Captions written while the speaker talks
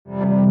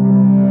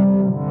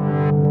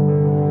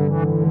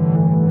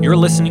You're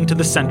listening to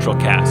the Central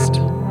Cast,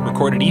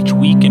 recorded each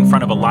week in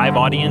front of a live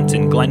audience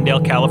in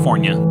Glendale,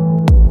 California.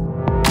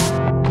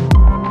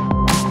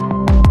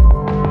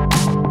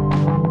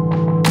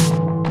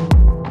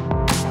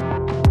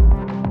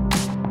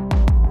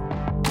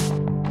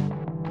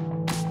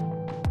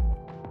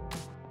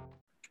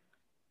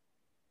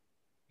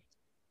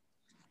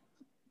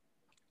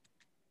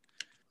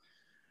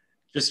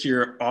 Just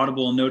your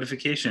audible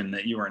notification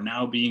that you are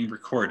now being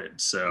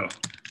recorded. So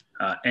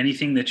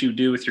anything that you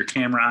do with your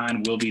camera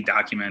on will be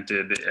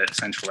documented at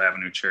Central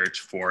Avenue Church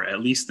for at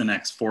least the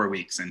next 4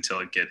 weeks until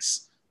it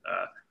gets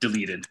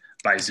deleted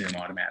by Zoom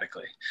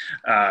automatically.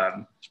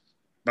 But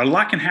a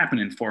lot can happen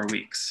in 4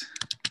 weeks.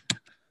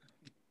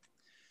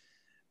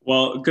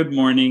 Well, good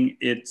morning.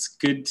 It's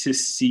good to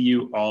see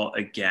you all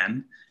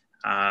again.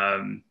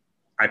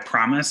 I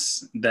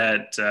promise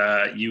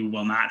that you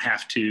will not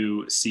have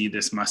to see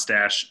this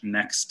mustache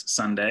next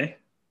Sunday,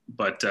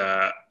 but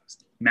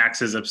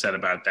Max is upset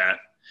about that.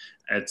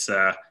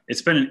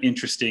 It's been an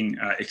interesting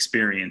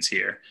experience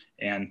here,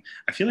 and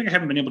I feel like I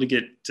haven't been able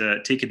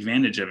to take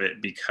advantage of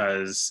it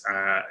because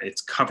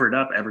it's covered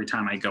up every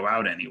time I go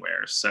out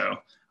anywhere. So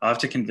I'll have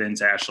to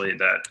convince Ashley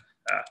that,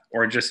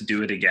 or just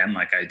do it again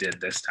like I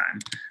did this time.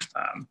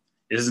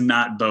 It has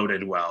not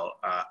boded well,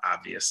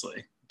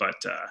 obviously,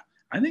 but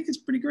I think it's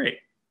pretty great.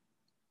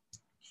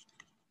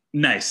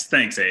 Nice.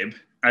 Thanks, Abe.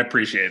 I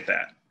appreciate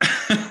that.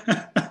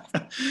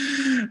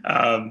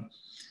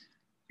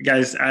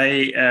 Guys,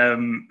 I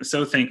am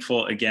so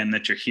thankful again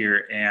that you're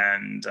here,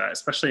 and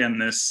especially on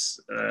this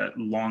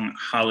long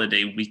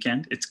holiday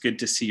weekend. It's good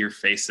to see your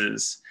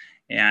faces.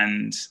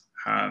 And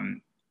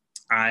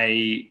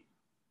I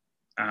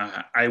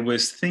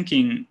was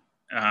thinking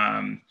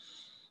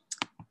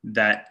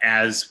that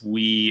as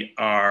we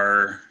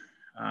are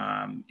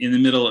in the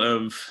middle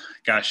of,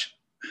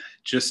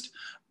 just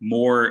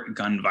more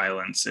gun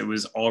violence. It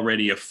was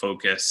already a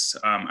focus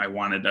I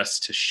wanted us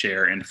to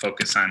share and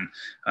focus on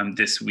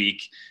this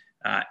week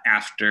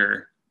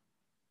after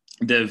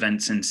the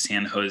events in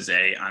San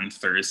Jose on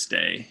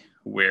Thursday,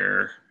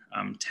 where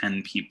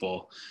 10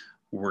 people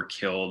were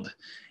killed.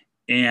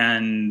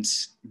 And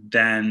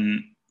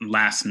then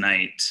last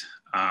night,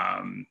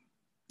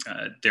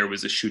 there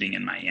was a shooting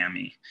in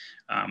Miami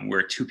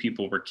where 2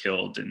 people were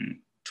killed and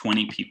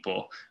 20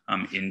 people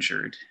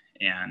injured.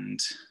 And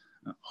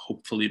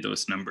hopefully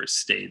those numbers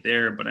stay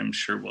there, but I'm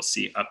sure we'll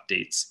see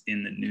updates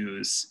in the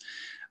news.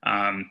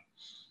 And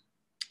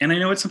I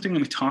know it's something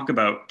that we talk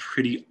about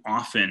pretty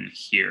often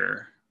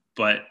here,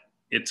 but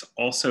it's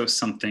also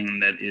something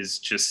that is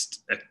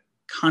just a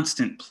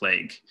constant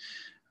plague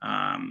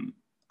on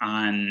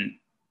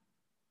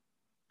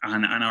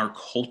our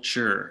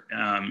culture,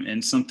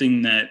 and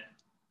something that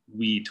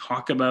we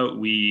talk about.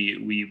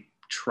 We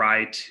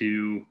try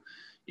to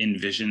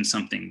envision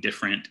something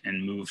different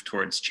and move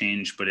towards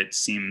change, but it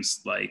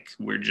seems like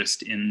we're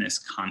just in this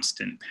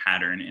constant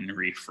pattern and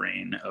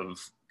refrain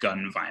of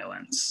gun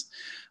violence.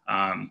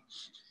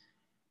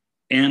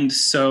 And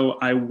so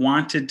I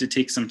wanted to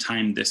take some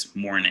time this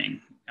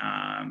morning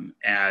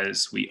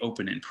as we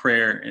open in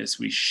prayer, as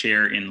we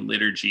share in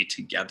liturgy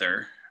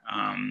together,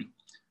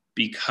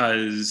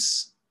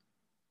 because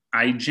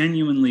I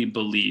genuinely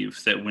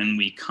believe that when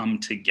we come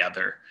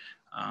together,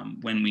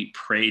 when we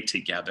pray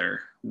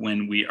together,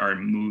 when we are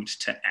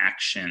moved to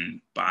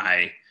action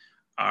by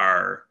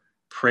our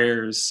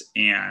prayers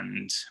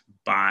and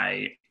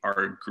by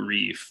our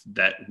grief,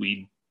 that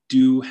we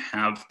do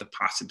have the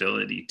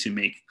possibility to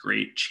make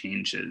great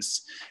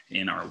changes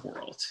in our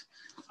world.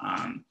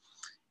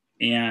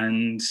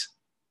 And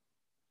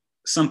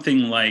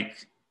something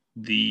like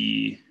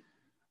the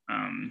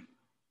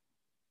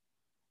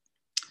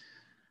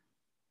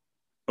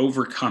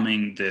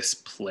overcoming this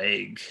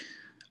plague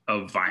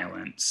of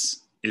violence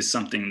is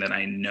something that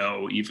I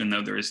know, even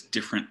though there's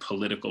different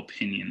political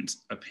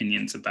opinions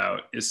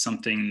about, is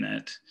something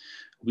that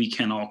we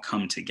can all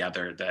come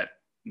together, that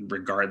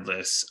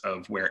regardless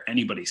of where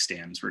anybody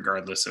stands,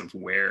 regardless of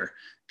where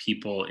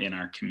people in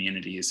our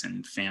communities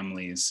and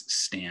families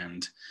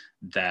stand,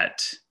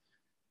 that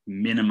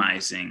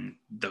minimizing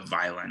the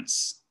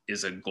violence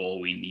is a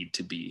goal we need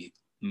to be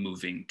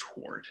moving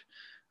toward.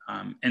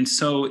 And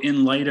so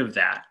in light of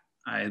that,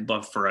 I'd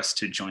love for us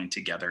to join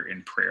together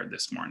in prayer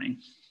this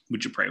morning.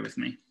 Would you pray with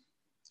me?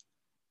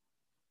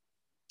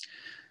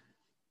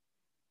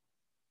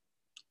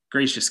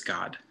 Gracious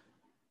God,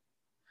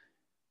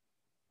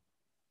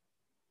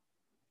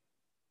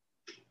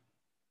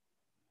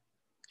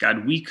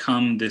 we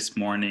come this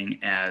morning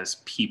as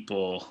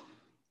people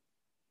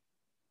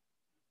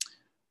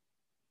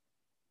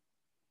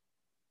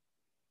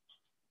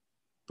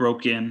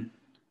broken,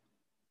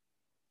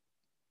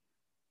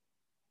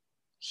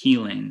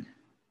 healing,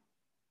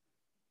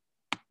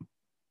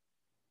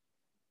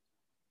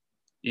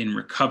 in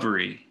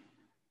recovery,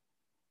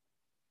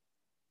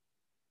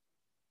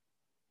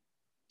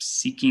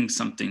 seeking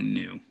something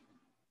new.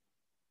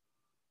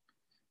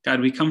 God,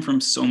 we come from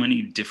so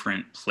many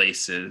different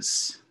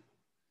places.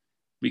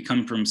 We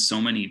come from so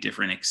many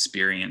different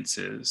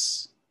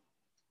experiences.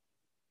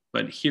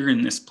 But here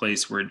in this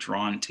place, we're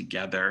drawn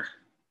together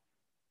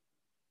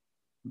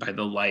by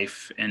the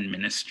life and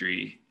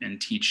ministry and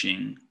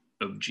teaching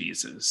of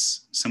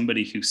Jesus,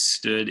 somebody who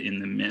stood in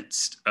the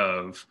midst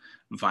of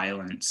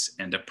violence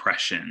and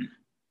oppression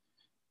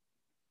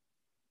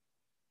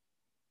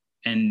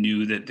and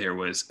knew that there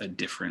was a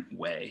different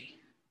way,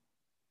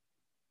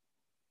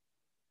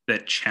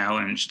 that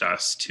challenged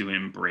us to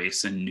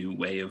embrace a new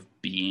way of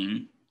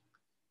being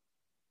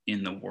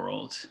in the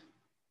world,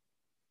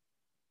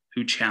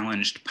 who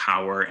challenged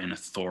power and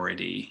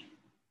authority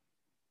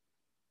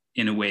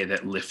in a way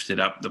that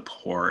lifted up the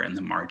poor and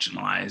the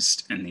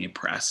marginalized and the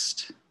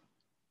oppressed.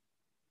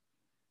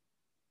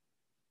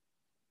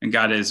 And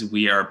God, as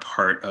we are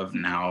part of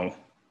now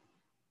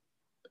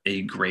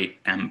a great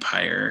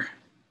empire,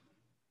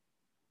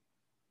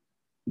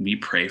 we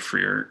pray for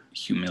your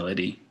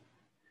humility.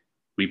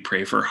 We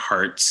pray for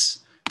hearts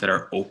that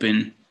are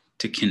open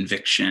to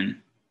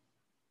conviction,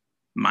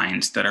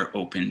 minds that are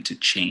open to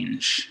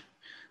change.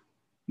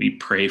 We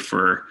pray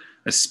for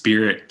a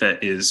spirit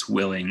that is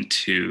willing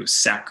to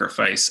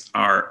sacrifice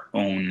our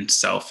own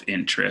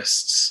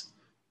self-interests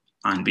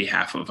on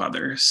behalf of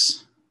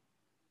others.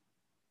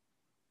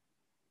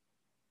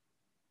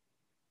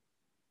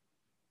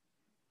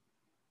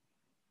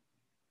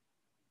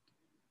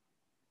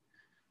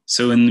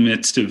 So in the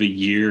midst of a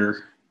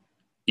year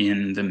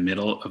in the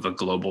middle of a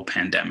global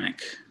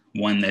pandemic,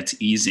 one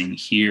that's easing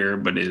here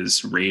but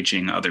is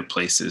raging other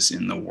places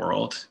in the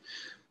world,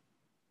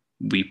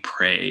 we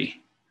pray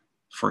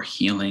for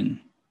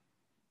healing,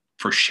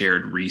 for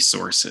shared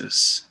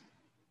resources,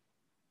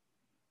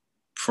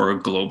 for a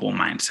global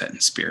mindset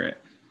and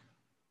spirit.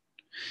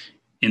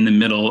 In the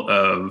middle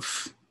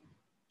of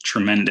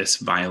tremendous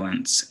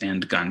violence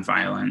and gun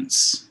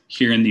violence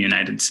here in the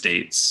United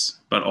States,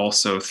 but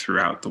also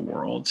throughout the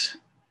world,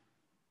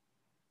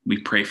 we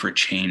pray for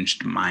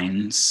changed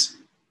minds.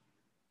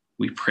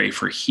 We pray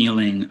for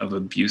healing of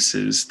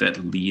abuses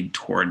that lead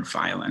toward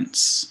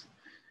violence.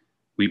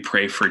 We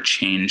pray for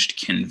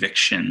changed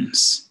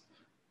convictions.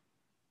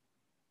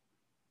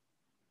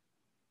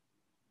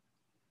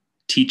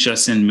 Teach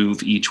us and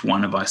move each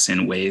one of us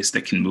in ways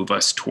that can move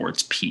us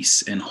towards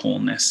peace and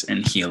wholeness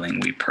and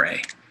healing, we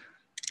pray.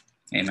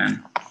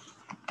 Amen.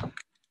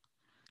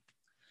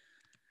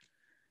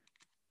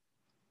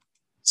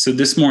 So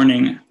this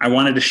morning, I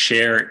wanted to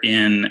share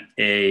in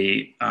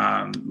a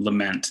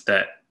lament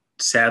that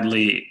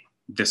sadly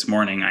this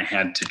morning I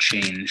had to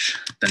change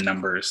the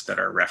numbers that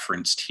are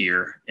referenced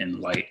here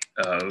in light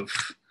of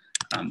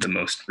the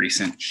most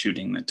recent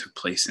shooting that took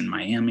place in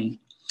Miami.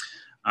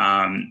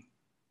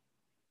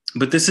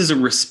 But this is a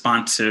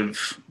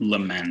responsive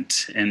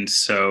lament. And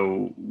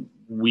so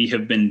we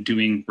have been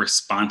doing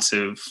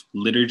responsive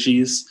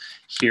liturgies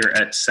here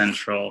at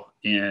Central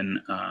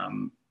in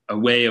a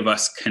way of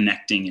us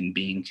connecting and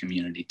being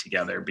community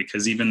together,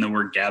 because even though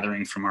we're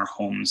gathering from our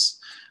homes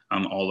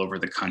all over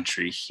the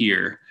country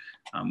here,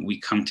 we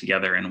come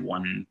together in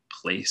one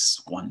place,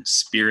 one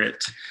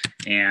spirit.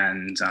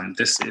 And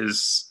this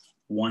is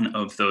one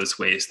of those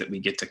ways that we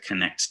get to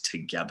connect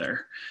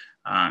together.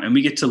 And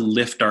we get to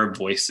lift our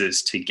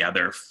voices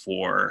together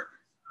for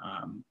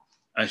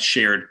a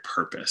shared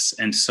purpose.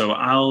 And so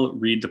I'll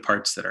read the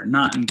parts that are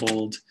not in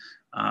bold.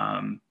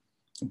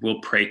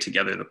 We'll pray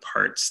together the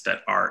parts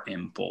that are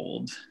in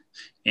bold.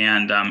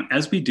 And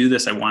as we do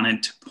this, I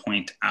wanted to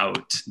point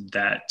out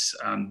that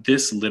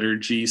this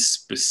liturgy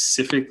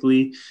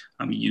specifically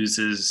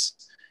uses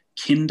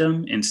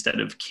kingdom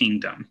instead of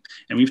kingdom.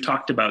 And we've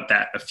talked about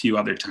that a few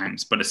other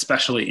times, but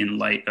especially in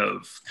light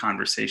of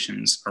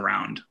conversations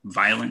around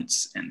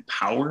violence and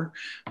power,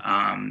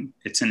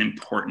 it's an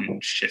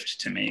important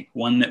shift to make,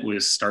 one that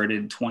was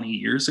started 20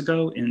 years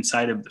ago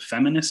inside of the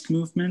feminist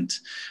movement,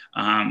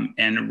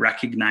 and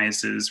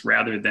recognizes,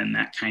 rather than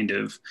that kind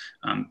of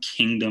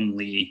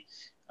kingdomly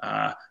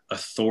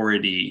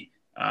authority,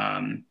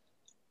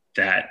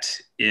 that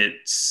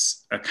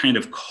it's a kind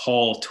of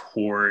call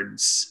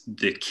towards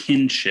the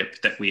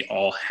kinship that we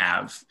all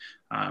have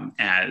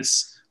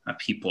as a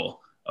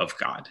people of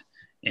God.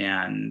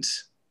 And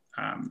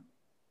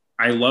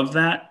I love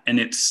that.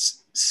 And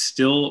it's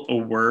still a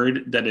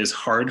word that is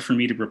hard for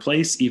me to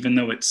replace, even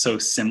though it's so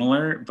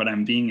similar, but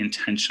I'm being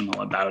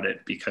intentional about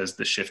it because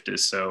the shift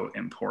is so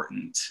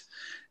important.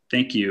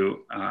 Thank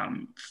you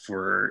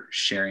for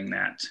sharing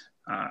that,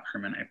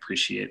 Herman. I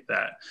appreciate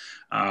that.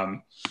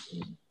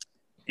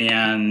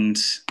 And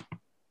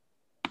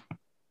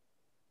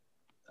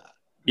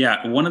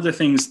yeah, one of the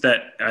things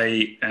that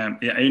I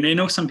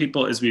know some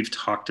people, as we've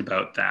talked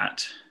about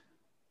that.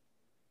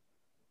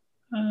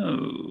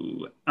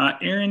 Oh,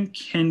 Aaron,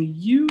 can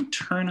you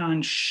turn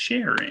on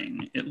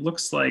sharing? It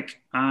looks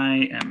like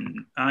I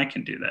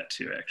can do that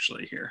too,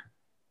 actually, here.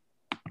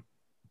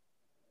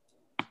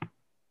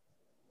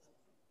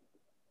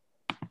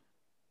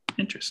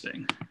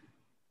 Interesting.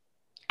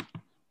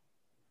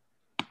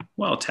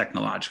 Well,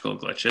 technological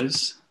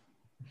glitches.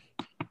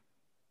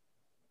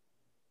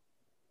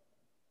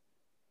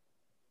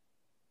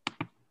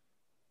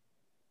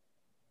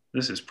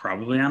 This is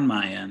probably on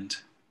my end.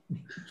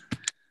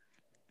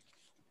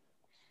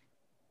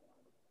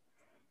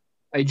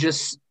 I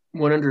just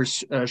went under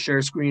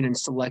share screen and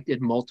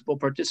selected multiple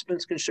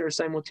participants can share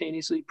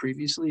simultaneously.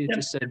 Previously, it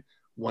just said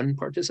one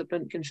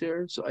participant can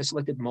share. So I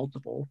selected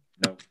multiple.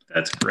 No,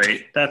 that's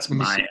great. That's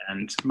my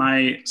end.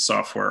 My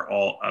software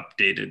all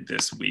updated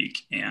this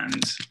week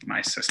and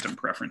my system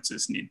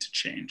preferences need to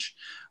change.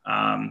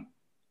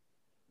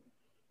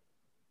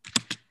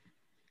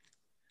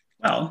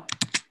 Well,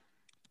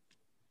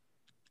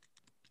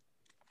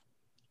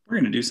 we're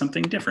going to do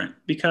something different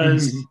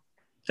because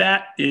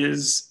that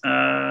is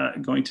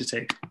going to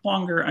take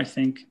longer, I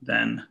think,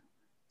 than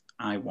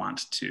I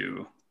want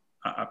to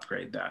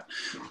upgrade that.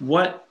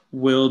 What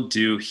we'll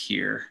do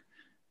here,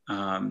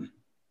 let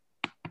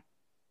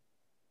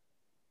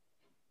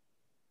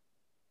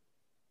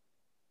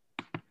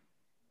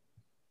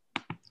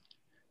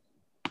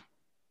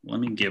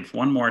me give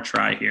one more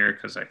try here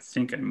because I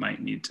think I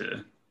might need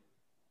to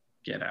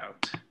get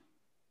out.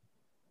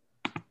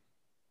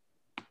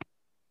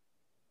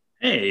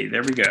 Hey,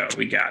 there we go.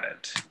 We got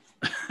it.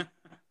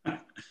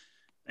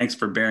 Thanks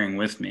for bearing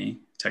with me.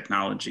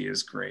 Technology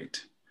is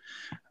great.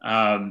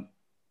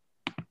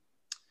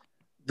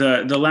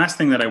 The last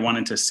thing that I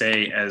wanted to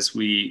say as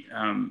we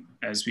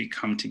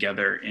come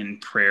together in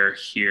prayer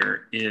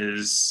here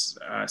is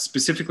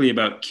specifically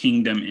about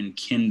kingdom and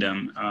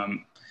kingdom.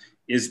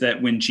 Is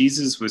that when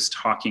Jesus was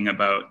talking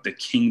about the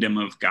kingdom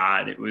of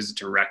God, it was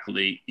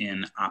directly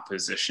in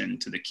opposition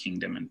to the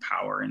kingdom and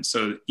power. And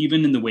so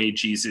even in the way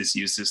Jesus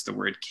uses the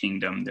word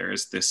kingdom, there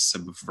is this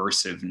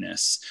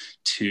subversiveness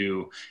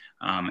to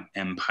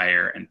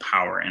empire and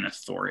power and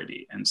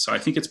authority. And so I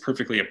think it's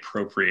perfectly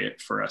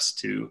appropriate for us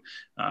to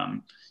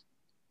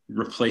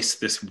replace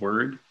this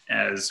word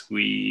as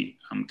we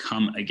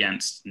come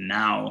against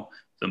now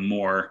the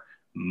more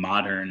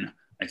modern,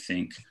 I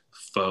think,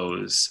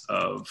 foes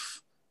of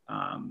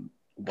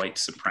white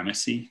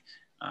supremacy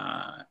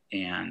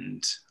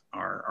and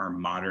our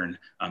modern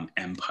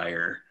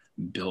empire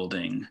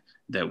building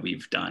that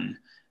we've done.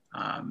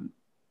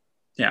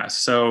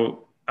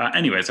 So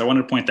anyways, I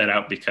wanted to point that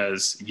out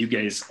because you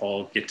guys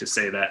all get to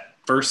say that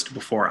first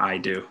before I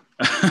do.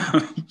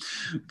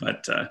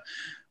 But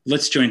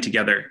let's join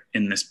together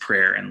in this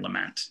prayer and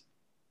lament.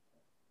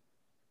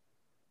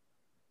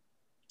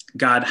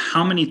 God,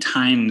 how many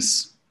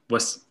times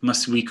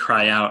must we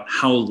cry out,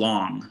 how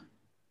long?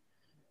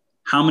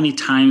 How many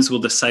times will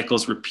the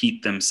cycles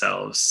repeat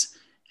themselves?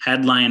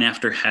 Headline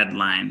after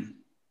headline.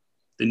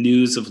 The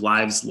news of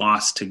lives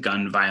lost to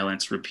gun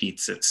violence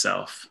repeats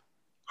itself.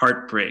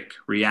 Heartbreak,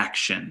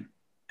 reaction,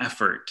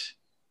 effort,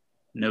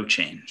 no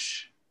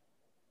change.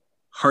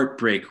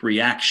 Heartbreak,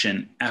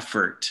 reaction,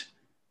 effort,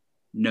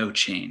 no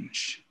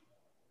change.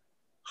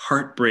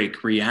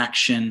 Heartbreak,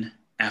 reaction,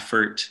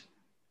 effort,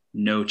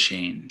 no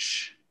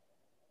change.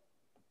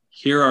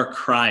 Hear our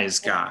cries,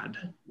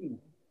 God.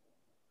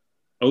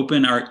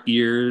 Open our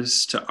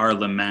ears to our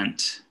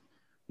lament.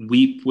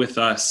 Weep with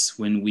us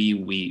when we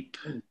weep.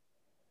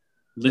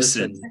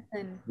 Listen,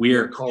 we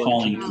are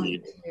calling to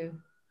you.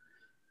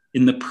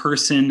 In the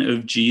person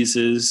of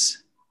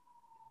Jesus,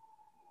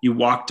 you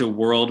walked a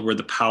world where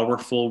the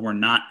powerful were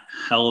not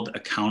held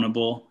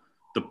accountable,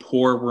 the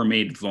poor were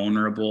made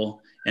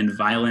vulnerable, and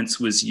violence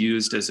was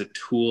used as a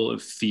tool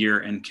of fear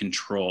and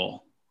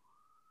control.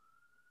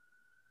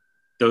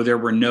 Though there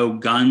were no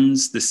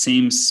guns, the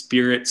same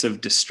spirits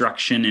of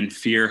destruction and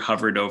fear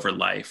hovered over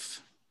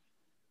life.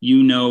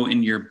 You know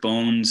in your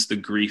bones the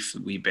grief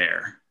we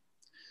bear.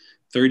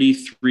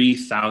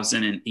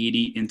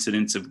 33,080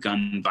 incidents of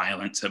gun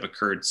violence have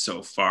occurred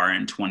so far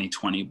in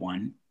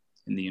 2021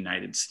 in the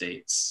United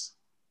States.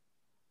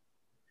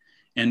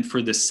 And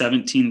for the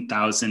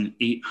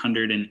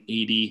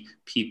 17,880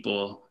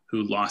 people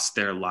who lost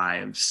their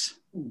lives,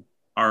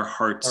 our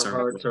hearts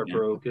are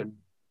broken.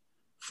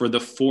 For the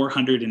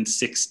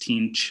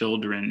 416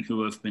 children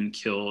who have been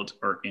killed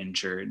or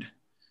injured,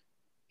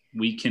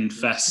 we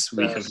confess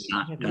we have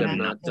not done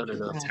enough to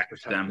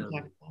protect them.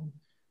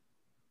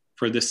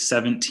 For the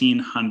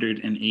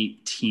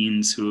 1,708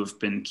 teens who have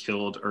been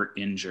killed or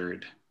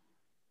injured,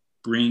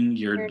 bring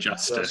your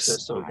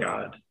justice, O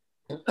God.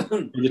 For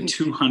the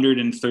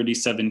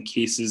 237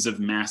 cases of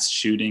mass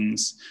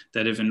shootings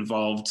that have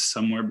involved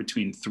somewhere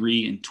between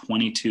 3 and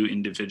 22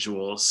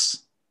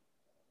 individuals,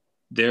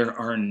 there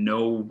are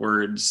no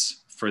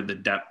words for the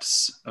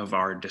depths of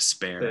our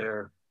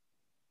despair.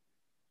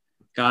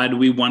 God,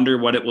 we wonder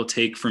what it will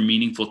take for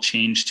meaningful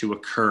change to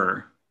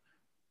occur.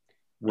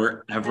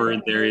 Wherever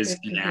there is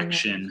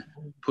inaction,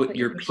 put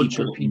your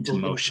people into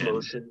motion.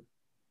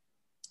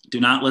 Do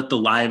not let the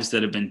lives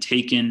that have been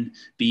taken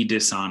be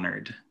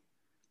dishonored.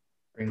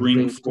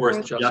 Bring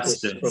forth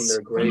justice from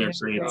their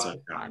graves, O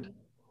God.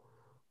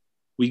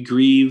 We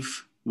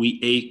grieve, we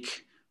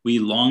ache, we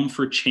long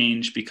for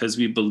change because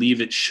we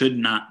believe it should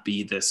not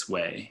be this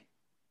way.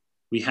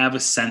 We have a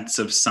sense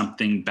of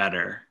something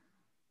better.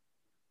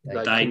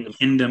 Thy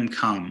kingdom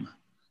come,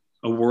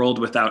 a world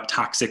without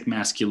toxic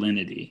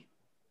masculinity.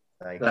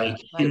 Thy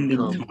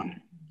kingdom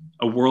come,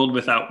 a world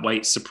without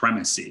white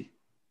supremacy.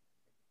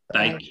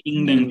 Thy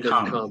kingdom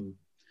come,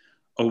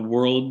 a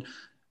world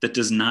that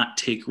does not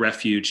take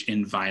refuge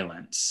in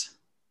violence.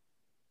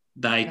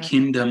 Thy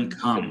kingdom Kingdom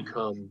come.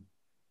 come.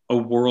 A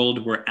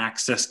world where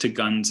access to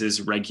guns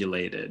is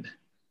regulated.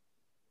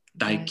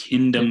 Thy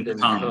kingdom Kingdom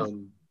come.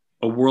 come.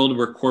 A world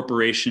where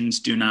corporations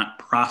do not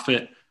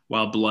profit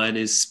while blood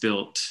is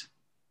spilt.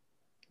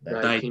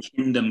 Thy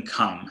kingdom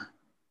come.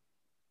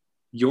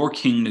 Your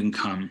kingdom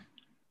come.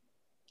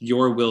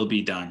 Your will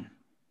be done.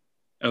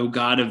 O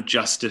God of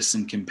justice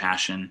and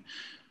compassion,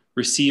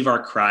 receive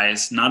our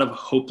cries, not of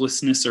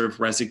hopelessness or of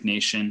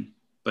resignation,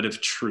 but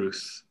of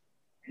truth.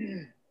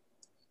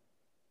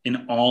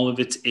 In all of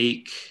its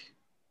ache,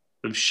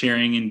 of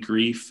sharing in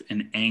grief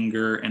and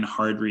anger and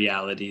hard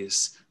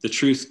realities, the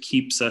truth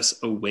keeps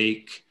us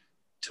awake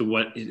to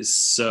what is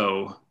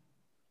so.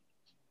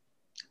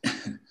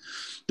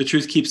 The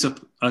truth keeps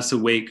us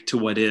awake to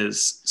what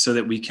is, so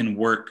that we can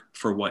work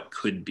for what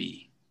could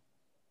be.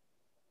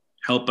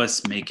 Help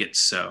us make it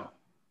so.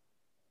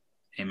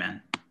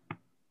 Amen.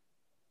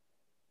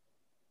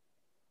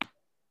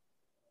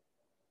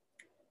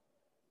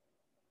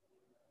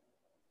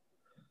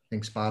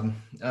 Thanks, Bob.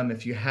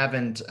 If you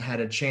haven't had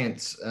a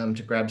chance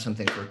to grab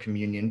something for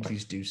communion,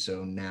 please do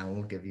so now.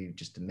 We'll give you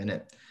just a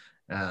minute.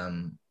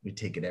 We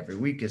take it every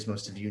week, as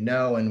most of you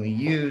know, and we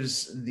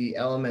use the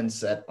elements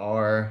that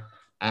are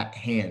at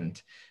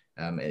hand.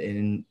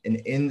 In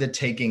the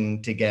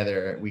taking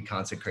together, we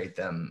consecrate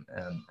them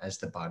as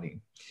the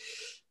body.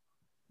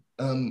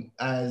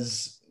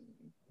 As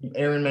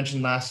Aaron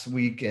mentioned last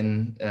week,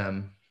 and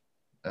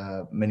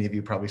many of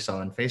you probably saw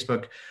on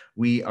Facebook,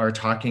 we are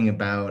talking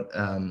about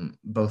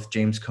both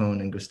James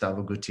Cone and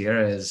Gustavo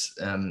Gutierrez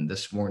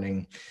this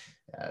morning,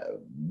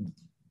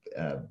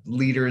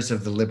 leaders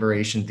of the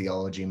liberation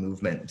theology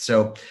movement.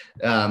 So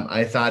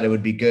I thought it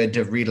would be good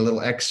to read a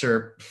little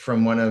excerpt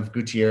from one of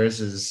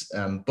Gutierrez's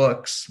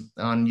books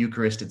on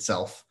Eucharist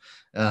itself,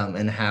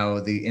 and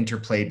how the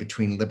interplay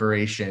between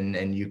liberation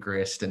and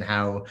Eucharist, and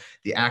how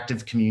the act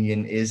of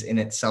communion is in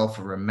itself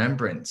a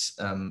remembrance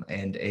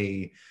and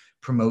a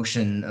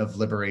promotion of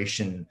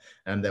liberation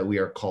that we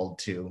are called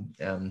to.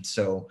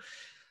 So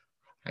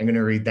I'm going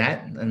to read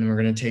that, and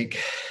we're going to take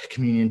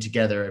communion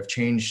together. I've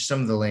changed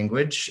some of the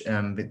language,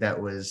 but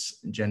that was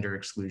gender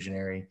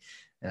exclusionary.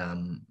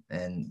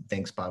 And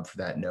thanks, Bob, for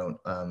that note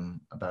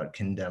about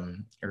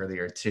kingdom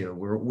earlier too.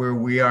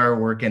 We are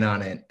working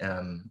on it,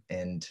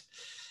 and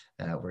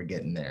we're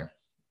getting there.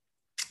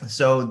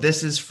 So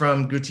this is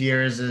from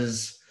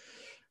Gutierrez's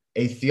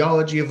A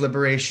Theology of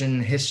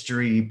Liberation,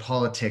 History,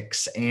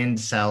 Politics, and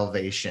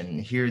Salvation.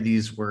 Hear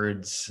these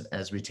words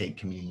as we take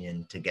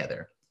communion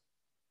together.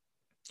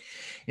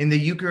 In the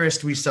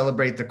Eucharist, we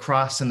celebrate the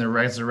cross and the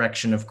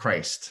resurrection of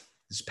Christ,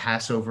 his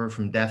Passover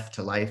from death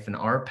to life, and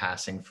our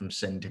passing from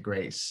sin to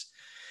grace.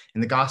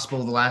 In the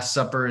Gospel, the Last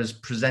Supper is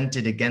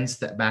presented against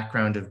that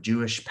background of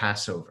Jewish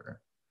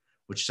Passover,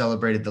 which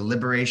celebrated the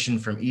liberation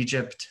from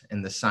Egypt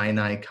and the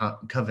Sinai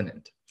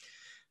covenant.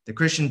 The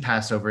Christian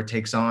Passover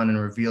takes on and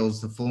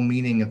reveals the full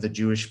meaning of the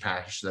Jewish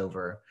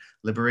Passover.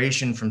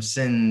 Liberation from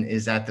sin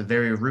is at the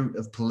very root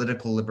of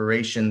political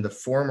liberation. The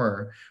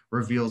former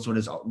reveals what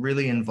is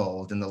really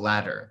involved in the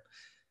latter.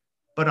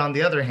 But on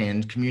the other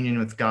hand, communion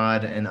with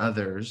God and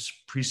others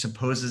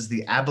presupposes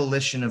the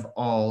abolition of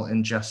all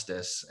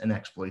injustice and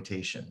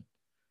exploitation.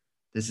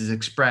 This is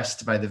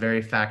expressed by the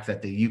very fact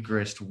that the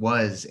Eucharist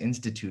was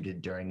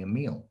instituted during a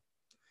meal.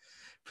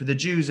 For the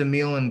Jews, a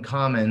meal in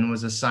common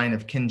was a sign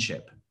of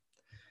kinship.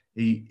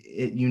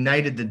 It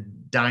united the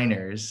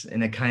diners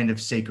in a kind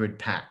of sacred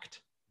pact.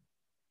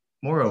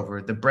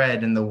 Moreover, the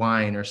bread and the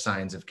wine are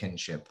signs of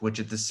kinship, which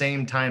at the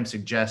same time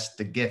suggest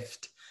the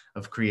gift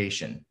of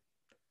creation.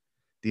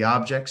 The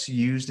objects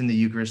used in the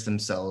Eucharist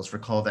themselves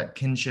recall that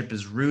kinship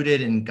is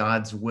rooted in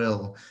God's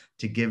will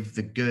to give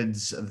the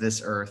goods of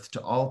this earth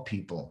to all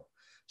people,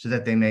 so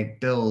that they may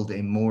build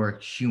a more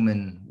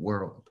human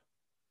world.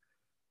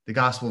 The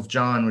Gospel of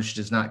John, which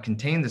does not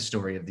contain the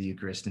story of the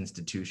Eucharist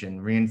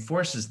institution,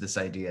 reinforces this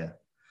idea,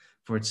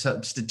 for it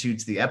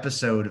substitutes the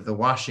episode of the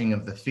washing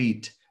of the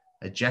feet,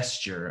 a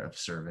gesture of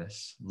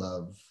service,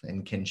 love,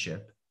 and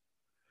kinship.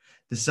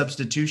 The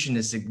substitution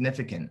is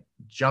significant.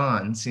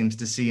 John seems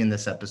to see in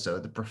this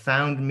episode the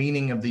profound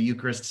meaning of the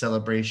Eucharist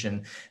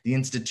celebration, the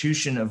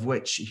institution of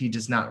which he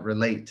does not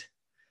relate.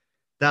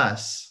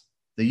 Thus,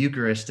 the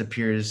Eucharist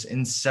appears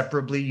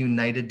inseparably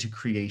united to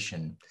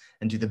creation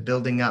and to the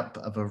building up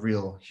of a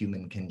real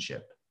human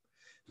kinship.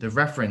 The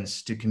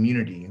reference to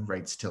community,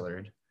 writes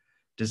Tillard,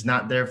 does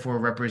not therefore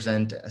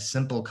represent a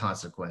simple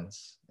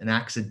consequence, an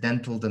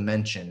accidental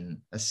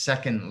dimension, a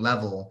second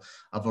level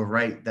of a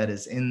right that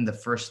is in the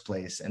first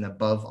place and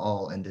above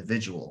all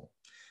individual,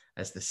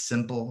 as the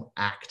simple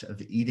act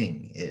of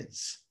eating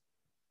is.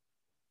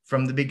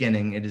 From the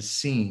beginning, it is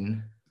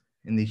seen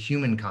in the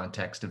human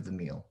context of the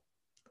meal,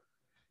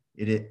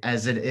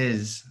 as it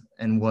is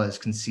and was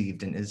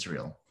conceived in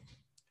Israel.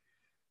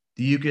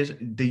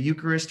 The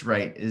Eucharist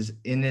rite is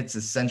in its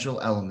essential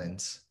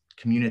elements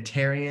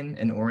communitarian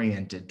and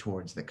oriented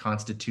towards the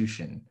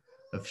constitution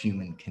of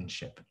human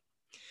kinship.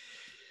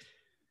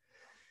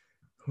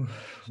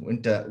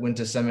 Went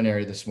to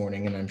seminary this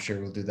morning, and I'm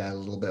sure we'll do that a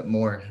little bit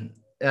more.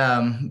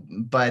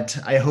 but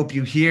I hope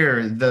you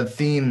hear the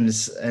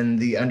themes and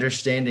the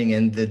understanding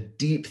and the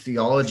deep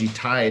theology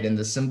tied in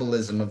the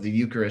symbolism of the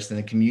Eucharist and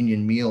the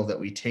communion meal that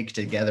we take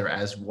together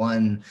as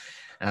one,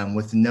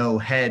 with no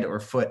head or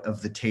foot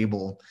of the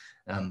table,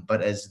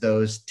 but as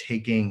those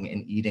taking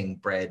and eating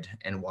bread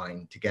and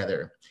wine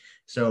together.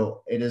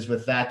 So it is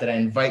with that I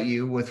invite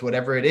you, with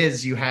whatever it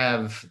is you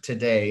have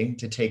today,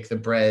 to take the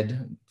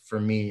bread, for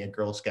me, a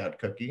Girl Scout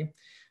cookie,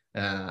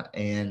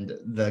 and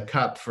the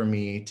cup, for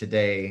me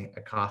today,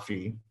 a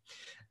coffee,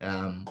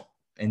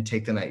 and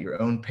take them at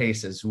your own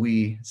pace as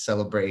we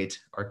celebrate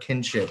our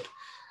kinship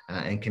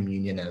and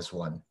communion as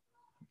one.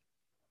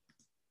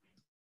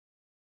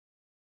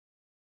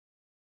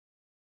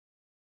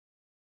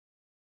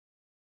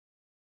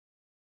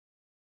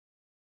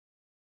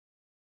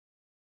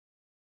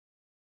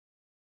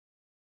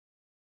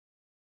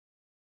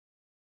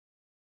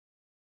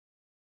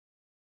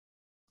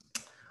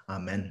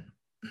 Amen.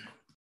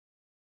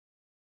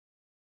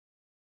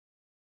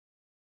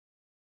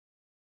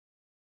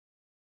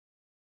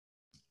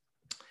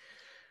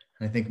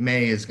 I think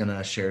May is going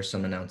to share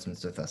some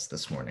announcements with us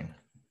this morning.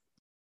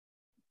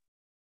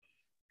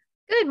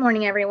 Good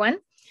morning, everyone.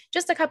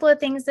 Just a couple of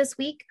things this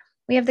week.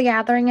 We have the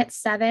gathering at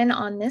 7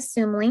 on this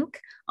Zoom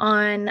link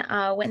on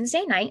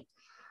Wednesday night.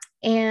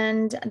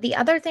 And the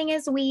other thing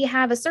is we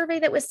have a survey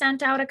that was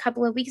sent out a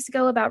couple of weeks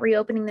ago about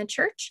reopening the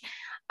church.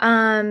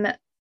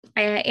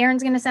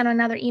 Aaron's going to send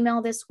another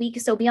email this week,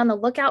 so be on the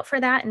lookout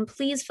for that. And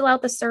please fill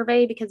out the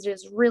survey because it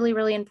is really,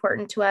 really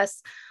important to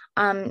us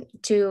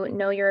to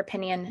know your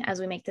opinion as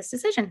we make this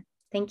decision.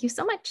 Thank you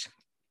so much.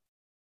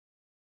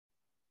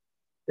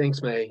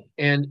 Thanks, May.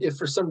 And if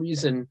for some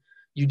reason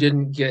you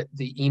didn't get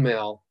the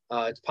email,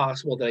 it's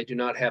possible that I do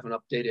not have an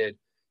updated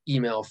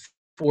email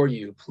for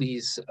you.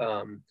 Please,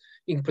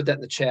 you can put that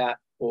in the chat,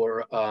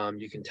 or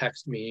you can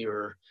text me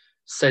or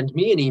send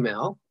me an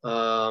email.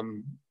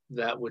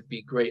 That would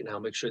be great, and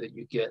I'll make sure that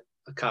you get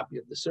a copy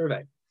of the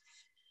survey.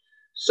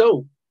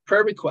 So,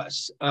 prayer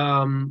requests,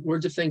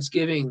 words of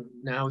thanksgiving.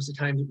 Now is the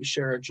time that we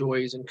share our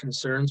joys and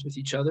concerns with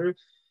each other.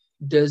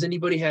 Does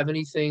anybody have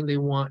anything they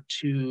want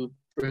to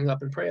bring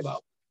up and pray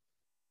about?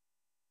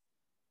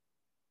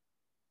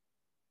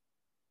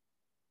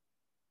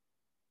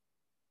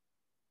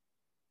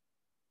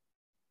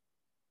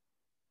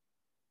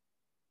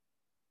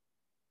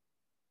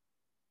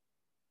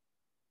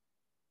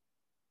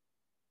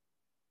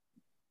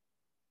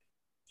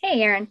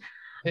 Hey, Aaron.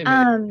 Hey,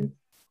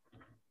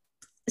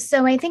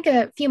 So I think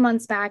a few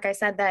months back, I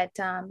said that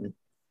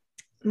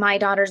my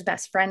daughter's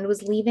best friend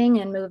was leaving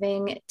and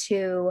moving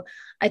to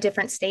a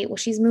different state. Well,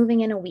 she's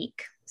moving in a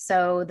week.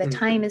 So the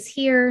time is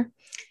here.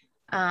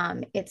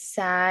 It's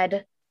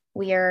sad.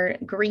 We are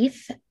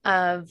grief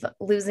of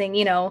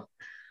losing, a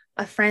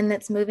friend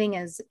that's moving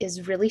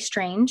is really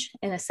strange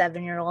in a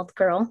 7-year-old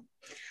girl.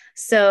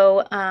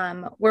 So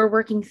we're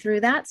working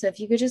through that. So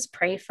if you could just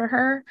pray for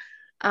her,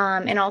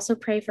 and also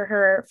pray for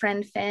her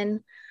friend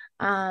Finn,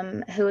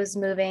 who is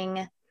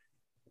moving.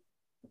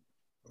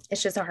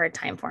 It's just a hard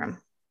time for him.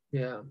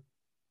 Yeah,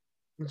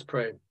 let's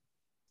pray.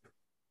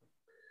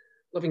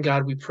 Loving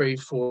God, we pray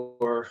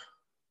for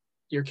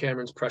dear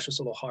Cameron's precious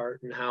little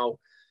heart, and how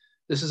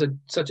this is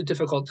such a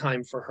difficult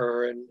time for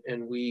her,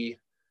 and we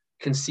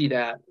can see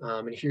that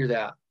and hear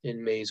that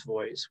in May's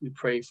voice. We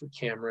pray for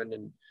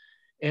Cameron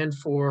and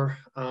for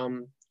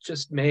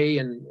just May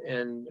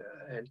and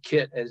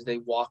Kit as they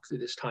walk through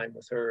this time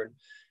with her and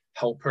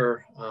help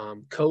her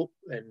cope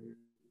and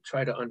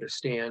try to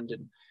understand.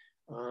 And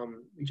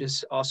we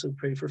just also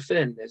pray for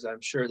Finn, as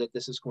I'm sure that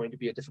this is going to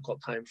be a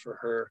difficult time for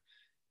her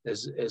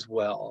as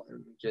well.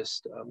 And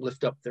just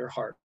lift up their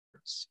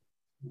hearts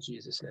in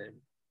Jesus' name.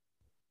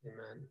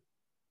 Amen.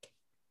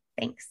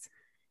 Thanks.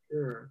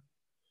 Sure.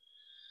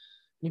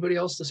 Anybody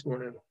else this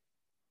morning?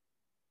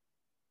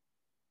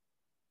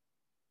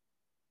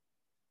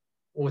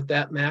 With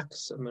that,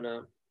 Max,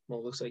 well,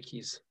 it looks like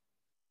he's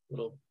a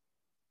little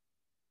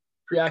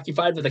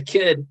preoccupied with a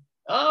kid.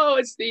 Oh,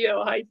 it's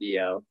Theo. Hi,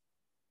 Theo.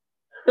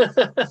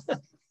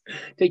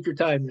 Take your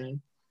time,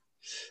 man.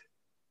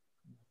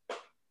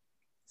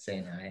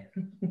 Saying hi.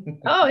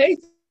 Oh, hey.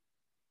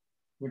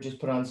 We just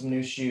put on some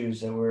new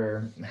shoes that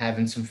we're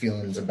having some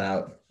feelings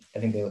about. I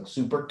think they look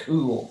super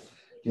cool.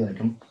 Do you like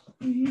them?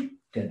 Mm-hmm.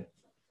 Good.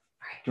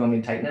 Do you want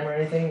me to tighten them or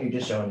anything? Or are you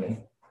just showing me?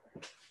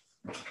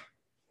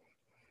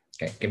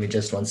 Okay, give me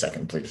just 1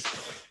 second, please.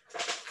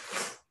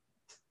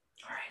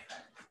 All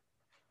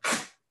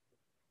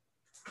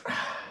right.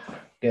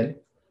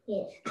 Good?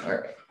 Yes. All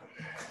right.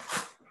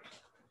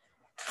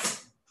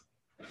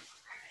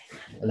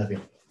 I love you.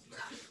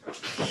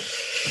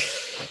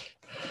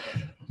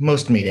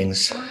 Most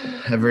meetings,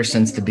 ever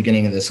since the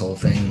beginning of this whole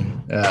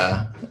thing,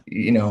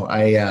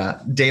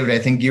 David, I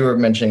think you were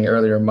mentioning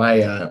earlier,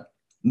 my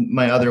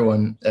other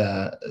one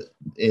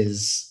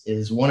is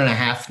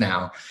 1.5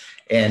 now.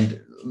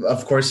 And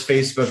of course,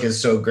 Facebook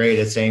is so great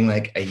at saying,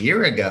 like, a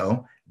year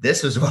ago,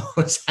 this was what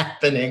was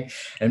happening.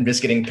 I'm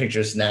just getting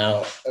pictures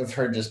now of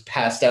her just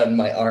passed out in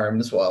my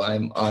arms while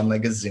I'm on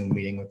like a Zoom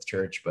meeting with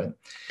church. But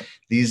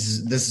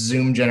this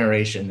Zoom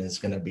generation is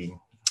going to be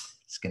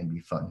going to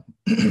be fun.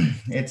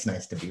 It's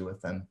nice to be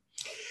with them.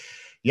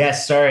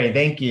 Yes, sorry,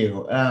 thank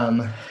you.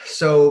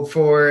 So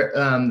for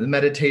the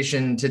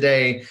meditation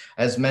today,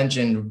 as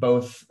mentioned,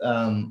 both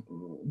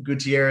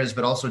Gutierrez,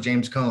 but also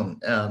James Cone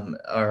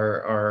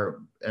are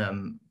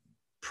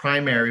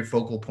primary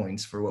focal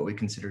points for what we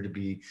consider to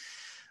be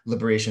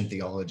liberation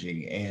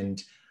theology.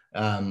 And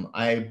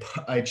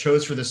I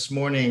chose for this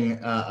morning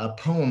a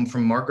poem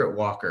from Margaret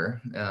Walker,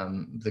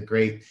 the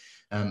great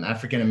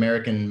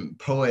African-American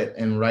poet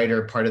and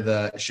writer, part of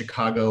the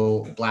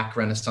Chicago Black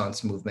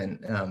Renaissance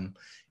movement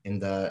in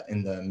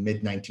the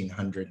mid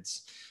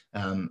 1900s.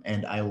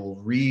 And I will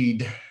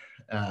read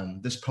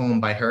this poem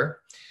by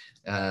her.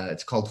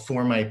 It's called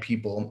For My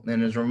People,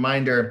 and as a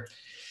reminder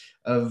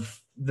of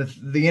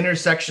the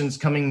intersections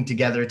coming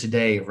together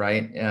today,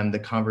 right? And the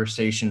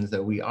conversations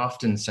that we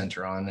often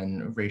center on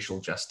in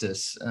racial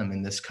justice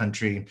in this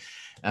country,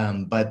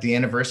 but the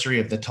anniversary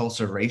of the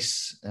Tulsa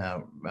race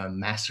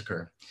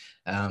massacre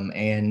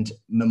and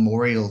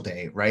Memorial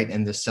Day, right?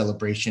 And the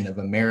celebration of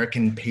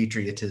American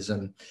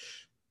patriotism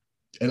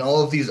and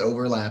all of these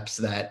overlaps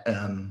that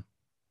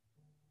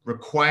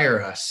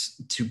require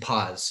us to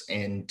pause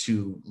and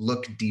to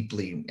look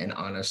deeply and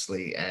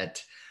honestly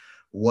at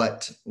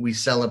what we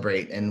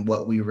celebrate and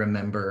what we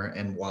remember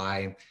and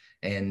why,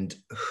 and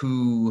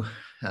whose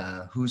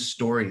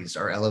stories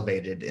are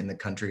elevated in the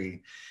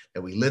country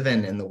that we live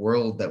in the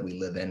world that we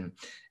live in,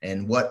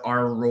 and what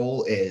our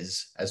role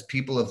is as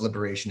people of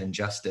liberation and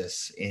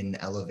justice in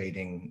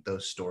elevating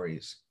those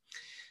stories.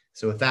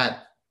 So with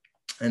that,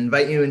 I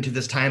invite you into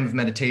this time of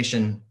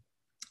meditation.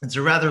 It's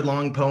a rather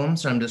long poem,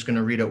 so I'm just going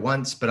to read it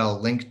once, but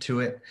I'll link to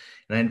it.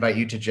 And I invite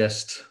you to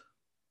just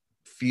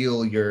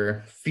feel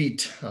your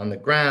feet on the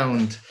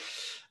ground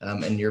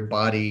and your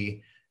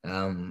body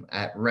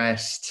at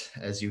rest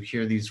as you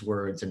hear these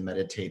words and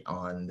meditate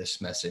on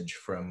this message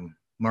from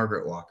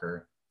Margaret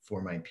Walker,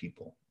 For My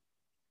People.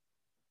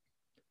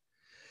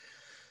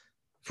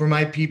 For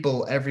my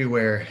people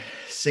everywhere,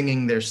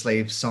 singing their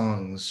slave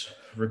songs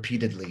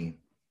repeatedly,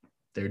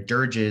 their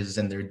dirges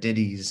and their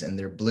ditties and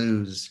their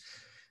blues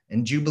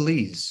and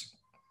jubilees,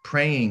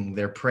 praying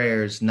their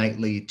prayers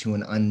nightly to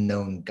an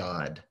unknown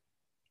God,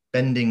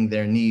 bending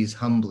their knees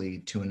humbly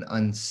to an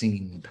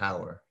unseen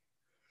power.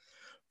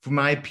 For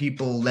my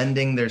people,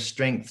 lending their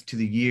strength to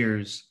the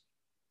years,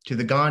 to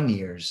the gone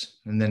years,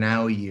 and the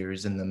now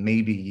years, and the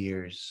maybe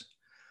years,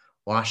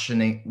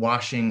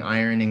 washing,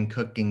 ironing,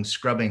 cooking,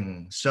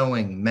 scrubbing,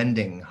 sewing,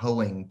 mending,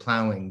 hoeing,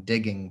 plowing,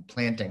 digging,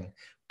 planting,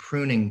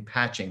 pruning,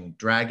 patching,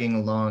 dragging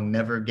along,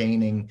 never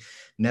gaining,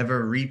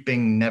 never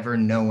reaping, never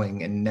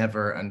knowing, and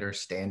never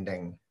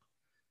understanding.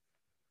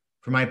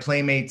 For my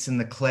playmates in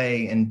the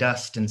clay and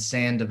dust and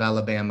sand of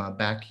Alabama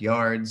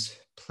backyards,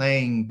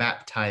 playing,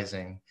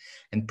 baptizing,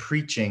 and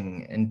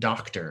preaching, and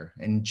doctor,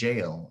 and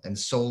jail, and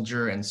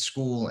soldier, and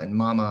school, and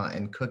mama,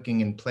 and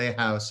cooking, and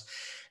playhouse,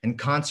 and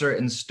concert,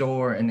 and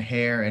store, and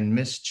hair, and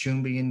Miss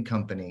Chumby and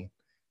company.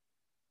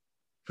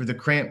 For the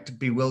cramped,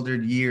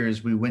 bewildered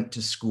years we went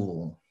to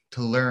school,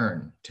 to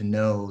learn, to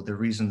know the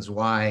reasons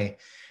why,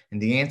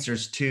 and the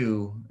answers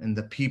to, and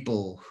the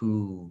people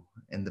who,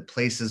 and the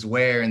places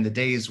where, and the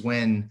days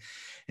when,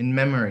 in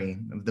memory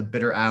of the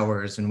bitter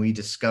hours when we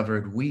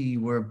discovered we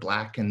were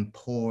Black and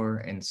poor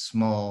and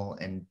small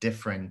and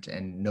different,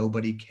 and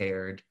nobody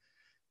cared,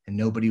 and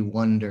nobody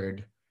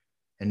wondered,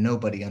 and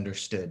nobody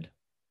understood.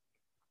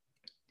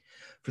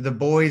 For the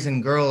boys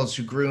and girls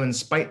who grew in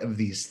spite of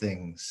these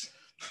things,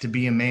 to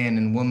be a man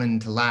and woman,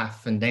 to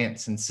laugh and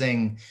dance and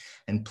sing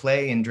and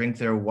play and drink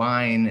their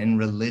wine and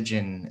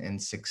religion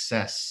and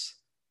success,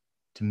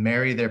 to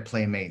marry their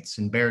playmates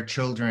and bear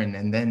children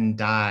and then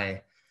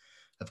die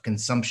of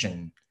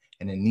consumption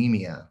and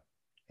anemia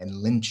and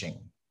lynching.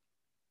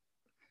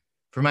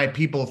 For my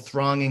people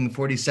thronging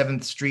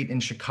 47th Street in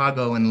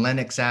Chicago and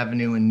Lenox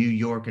Avenue in New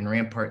York and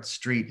Rampart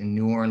Street in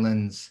New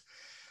Orleans,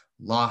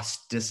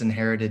 lost,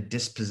 disinherited,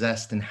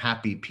 dispossessed, and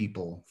happy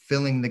people,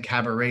 filling the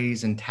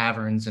cabarets and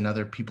taverns in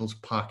other people's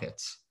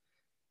pockets,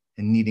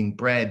 and needing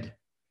bread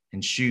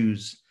and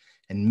shoes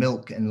and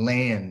milk and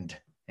land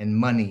and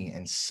money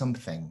and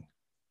something,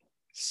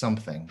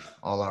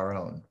 all our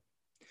own.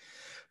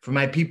 For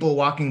my people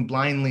walking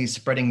blindly,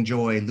 spreading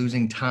joy,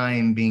 losing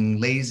time, being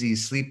lazy,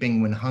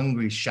 sleeping when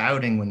hungry,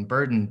 shouting when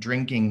burdened,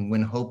 drinking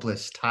when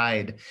hopeless,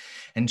 tied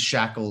and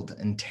shackled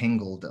and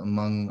tangled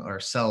among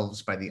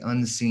ourselves by the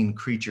unseen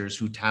creatures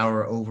who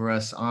tower over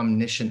us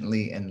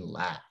omnisciently and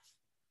laugh.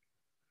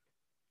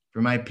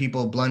 For my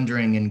people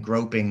blundering and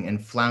groping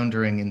and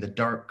floundering in the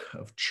dark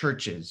of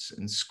churches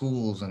and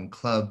schools and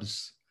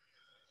clubs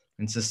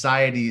and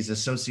societies,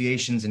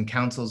 associations and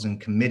councils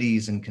and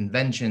committees and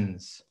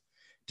conventions,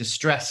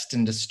 distressed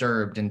and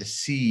disturbed and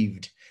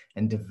deceived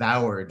and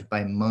devoured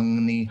by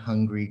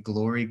money-hungry,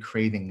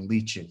 glory-craving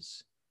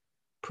leeches,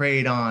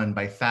 preyed on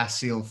by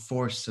facile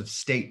force of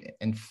state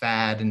and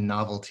fad and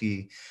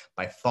novelty,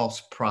 by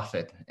false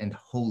prophet and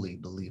holy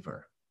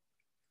believer.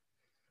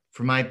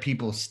 For my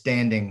people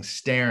standing,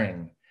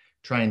 staring,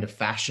 trying to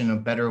fashion a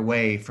better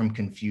way from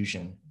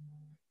confusion,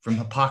 from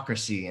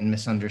hypocrisy and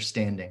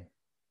misunderstanding.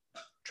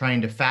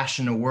 trying to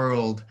fashion a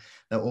world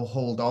that will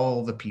hold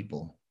all the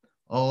people,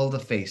 all the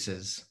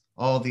faces,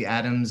 all the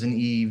Adams and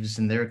Eves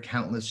and their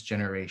countless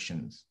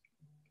generations.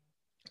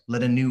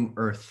 Let a new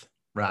earth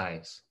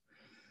rise.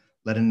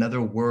 Let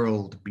another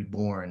world be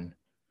born.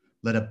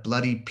 Let a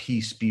bloody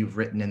peace be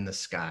written in the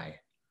sky.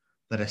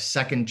 Let a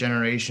second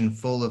generation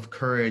full of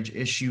courage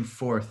issue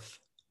forth.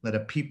 Let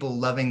a people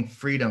loving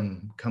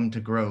freedom come to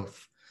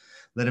growth.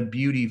 Let a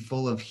beauty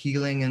full of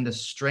healing and a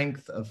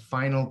strength of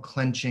final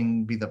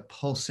clenching be the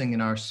pulsing in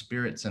our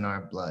spirits and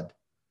our blood.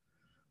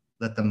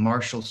 Let the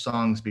martial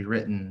songs be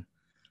written.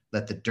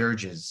 Let the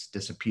dirges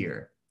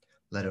disappear.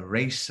 Let a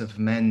race of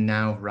men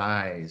now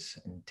rise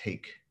and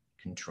take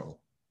control.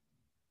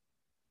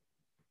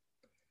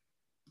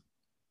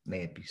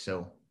 May it be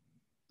so.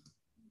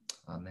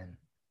 Amen.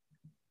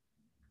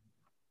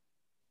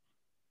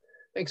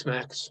 Thanks,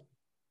 Max.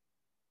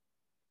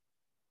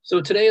 So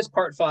today is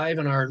part 5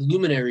 in our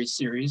Luminaries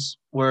series,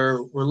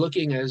 where we're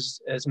looking, as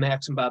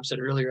Max and Bob said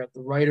earlier, at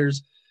the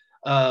writers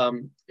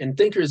and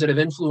thinkers that have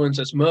influenced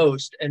us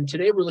most. And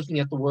today we're looking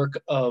at the work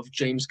of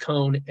James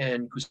Cone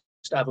and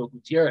Gustavo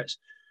Gutierrez,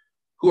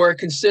 who are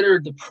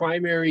considered the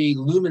primary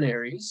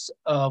luminaries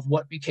of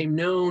what became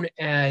known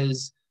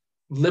as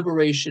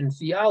liberation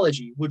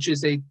theology, which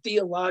is a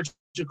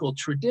theological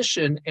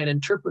tradition and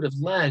interpretive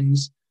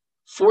lens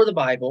for the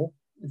Bible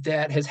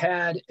that has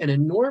had an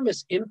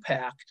enormous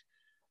impact,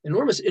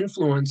 enormous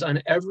influence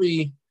on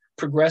every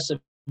progressive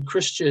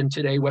Christian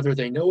today, whether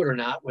they know it or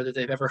not, whether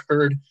they've ever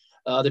heard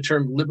the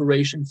term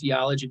liberation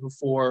theology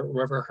before,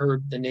 or ever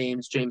heard the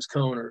names James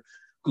Cone or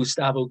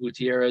Gustavo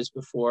Gutierrez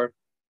before.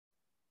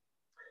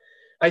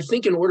 I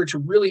think in order to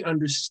really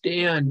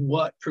understand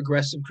what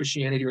progressive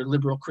Christianity or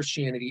liberal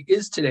Christianity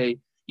is today,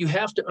 you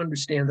have to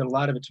understand that a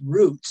lot of its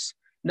roots,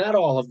 not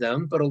all of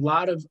them, but a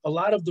lot of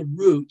the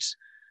roots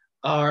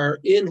are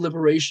in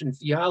liberation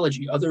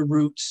theology. Other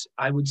roots,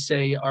 I would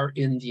say, are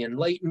in the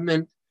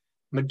Enlightenment,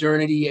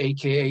 modernity,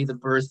 aka the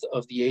birth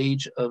of the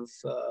age of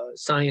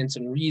science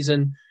and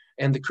reason,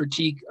 and the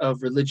critique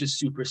of religious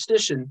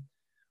superstition,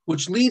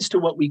 which leads to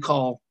what we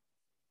call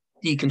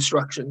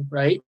deconstruction,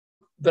 right?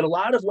 But a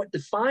lot of what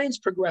defines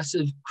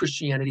progressive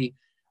Christianity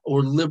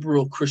or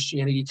liberal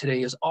Christianity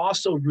today is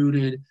also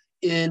rooted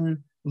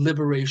in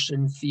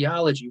liberation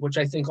theology, which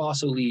I think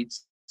also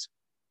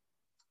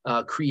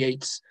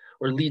creates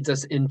or leads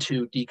us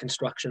into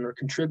deconstruction or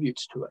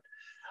contributes to it.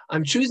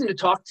 I'm choosing to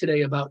talk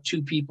today about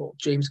two people,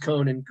 James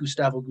Cone and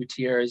Gustavo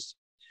Gutierrez.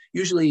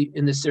 Usually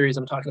in this series,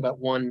 I'm talking about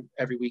one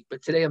every week,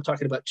 but today I'm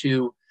talking about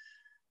two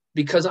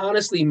because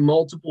honestly,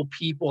 multiple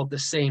people at the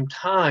same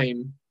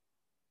time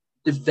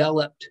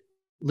developed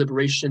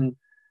liberation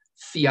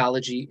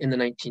theology in the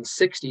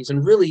 1960s.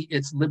 And really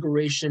it's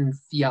liberation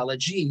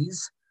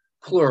theologies,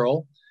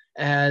 plural,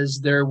 as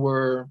there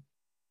was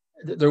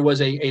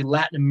a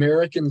Latin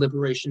American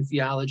liberation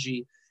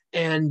theology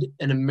and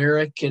an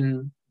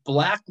American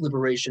Black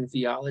liberation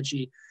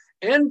theology,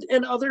 and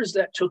others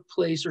that took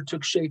place or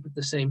took shape at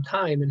the same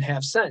time and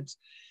have since.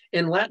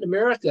 In Latin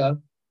America,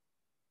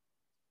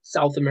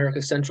 South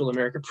America, Central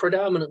America,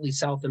 predominantly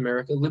South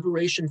America,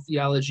 liberation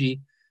theology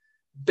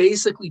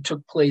basically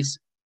took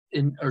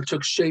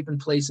shape in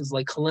places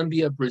like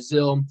Colombia,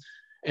 Brazil,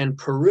 and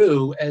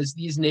Peru, as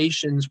these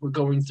nations were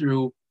going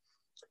through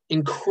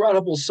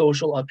incredible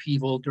social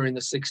upheaval during the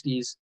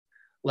 60s,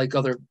 like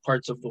other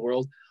parts of the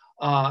world.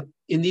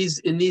 In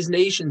these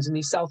nations, in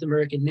these South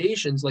American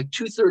nations, like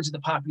 2/3 of the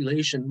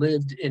population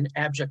lived in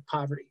abject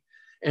poverty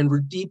and were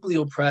deeply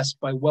oppressed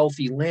by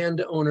wealthy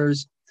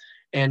landowners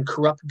and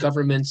corrupt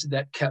governments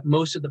that kept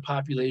most of the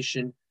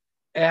population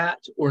at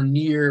or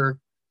near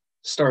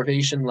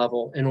starvation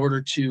level in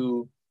order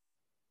to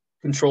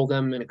control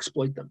them and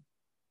exploit them.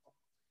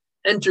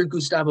 Enter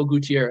Gustavo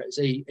Gutierrez,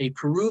 a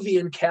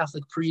Peruvian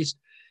Catholic priest.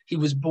 He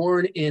was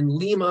born in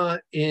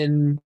Lima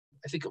in,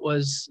 I think it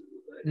was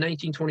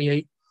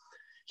 1928.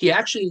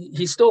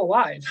 He's still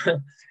alive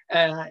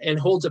and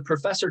holds a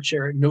professor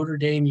chair at Notre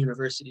Dame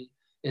University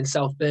in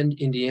South Bend,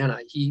 Indiana.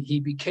 He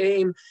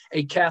became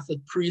a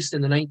Catholic priest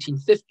in the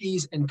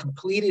 1950s and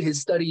completed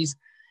his studies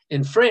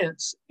in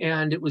France.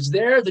 And it was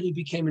there that he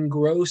became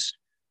engrossed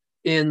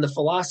in the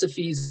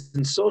philosophies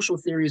and social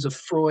theories of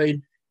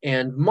Freud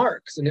and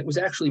Marx. And it was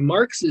actually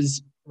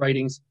Marx's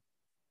writings,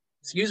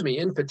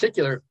 in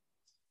particular,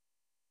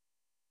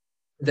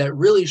 that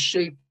really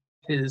shaped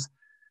his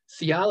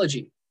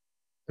theology.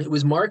 It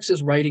was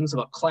Marx's writings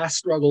about class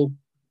struggle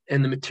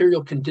and the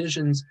material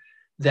conditions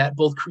that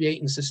both create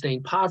and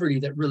sustain poverty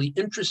that really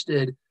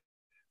interested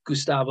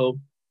Gustavo.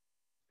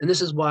 And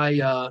this is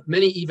why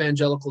many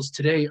evangelicals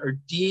today are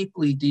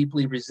deeply,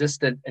 deeply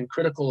resistant and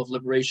critical of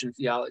liberation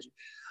theology.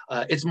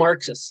 It's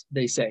Marxist,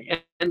 they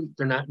say, and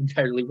they're not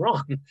entirely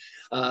wrong.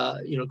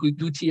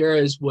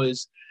 Gutierrez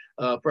was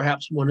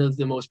perhaps one of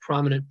the most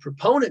prominent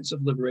proponents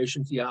of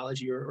liberation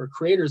theology or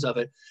creators of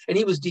it, and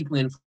he was deeply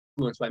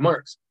influenced by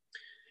Marx.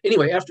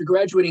 Anyway, after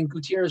graduating,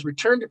 Gutierrez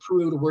returned to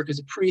Peru to work as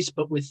a priest,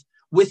 but with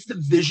the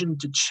vision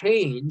to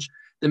change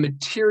the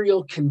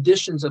material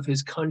conditions of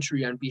his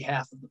country on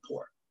behalf of the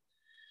poor.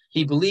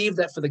 He believed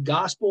that for the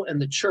gospel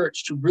and the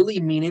church to really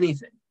mean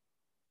anything,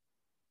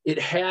 it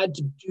had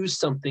to do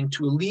something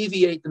to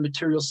alleviate the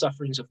material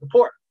sufferings of the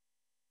poor.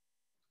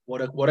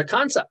 What a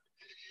concept.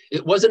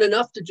 It wasn't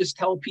enough to just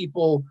tell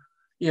people,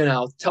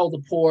 tell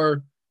the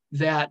poor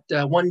that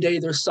one day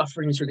their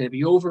sufferings are going to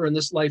be over in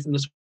this life, in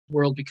this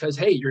world, because,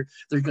 hey,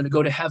 they're going to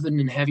go to heaven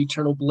and have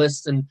eternal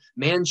bliss and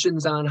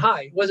mansions on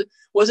high.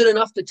 Was it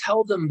enough to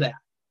tell them that?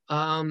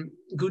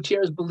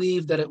 Gutierrez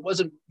believed that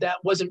that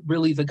wasn't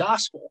really the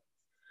gospel.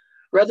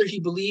 Rather, he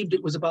believed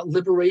it was about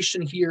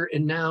liberation here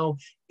and now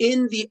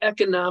in the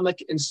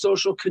economic and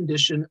social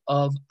condition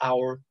of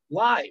our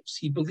lives.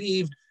 He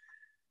believed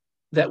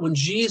that when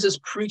Jesus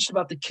preached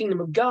about the kingdom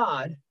of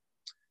God,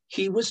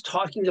 he was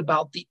talking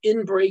about the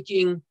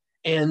inbreaking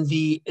and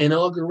the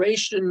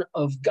inauguration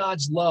of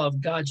God's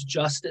love, God's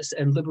justice,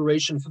 and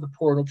liberation for the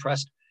poor and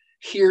oppressed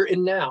here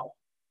and now,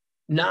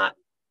 not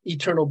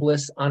eternal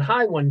bliss on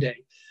high one day.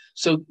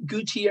 So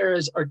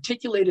Gutierrez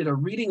articulated a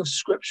reading of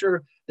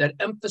scripture that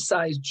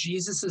emphasized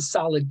Jesus'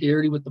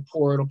 solidarity with the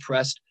poor and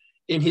oppressed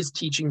in his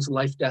teachings,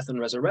 life, death, and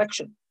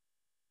resurrection.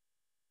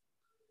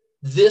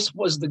 This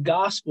was the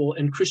gospel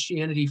and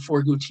Christianity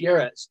for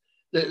Gutierrez.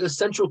 The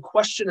central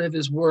question of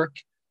his work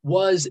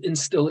was and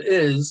still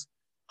is,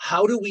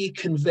 how do we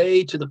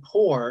convey to the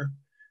poor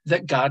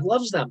that God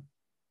loves them?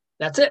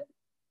 That's it.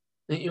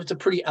 It's a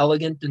pretty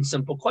elegant and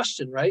simple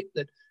question, right?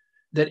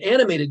 That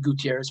animated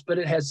Gutierrez, but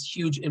it has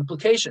huge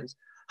implications.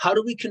 How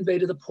do we convey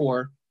to the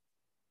poor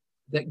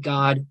that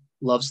God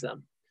loves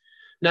them?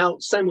 Now,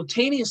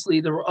 simultaneously,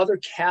 there were other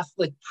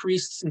Catholic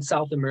priests in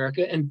South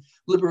America, and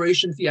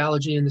liberation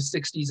theology in the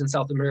 60s in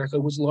South America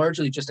was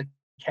largely just a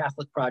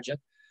Catholic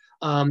project.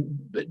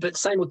 But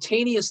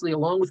simultaneously,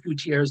 along with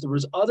Gutierrez, there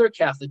was other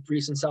Catholic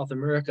priests in South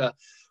America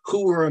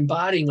who were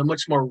embodying a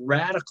much more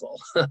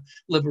radical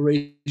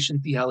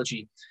liberation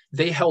theology.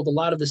 They held a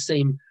lot of the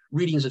same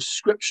readings of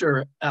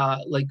scripture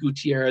like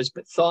Gutierrez,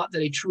 but thought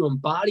that a true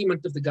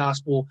embodiment of the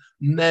gospel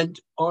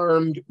meant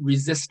armed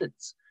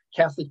resistance.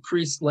 Catholic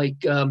priests like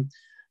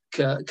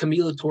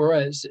Camilo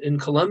Torres in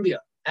Colombia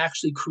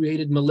actually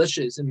created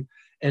militias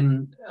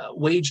and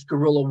waged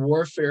guerrilla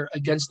warfare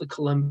against the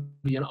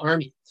Colombian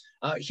army.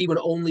 He would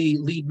only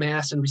lead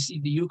mass and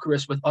receive the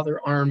Eucharist with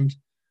other armed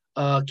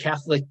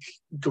Catholic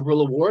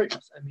guerrilla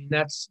warriors. I mean,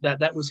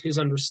 that was his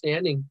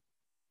understanding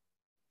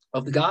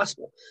of the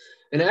gospel.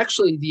 And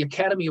actually, the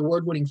Academy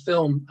Award-winning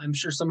film, I'm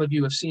sure some of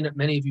you have seen it,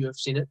 many of you have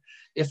seen it.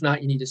 If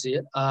not, you need to see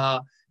it.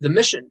 The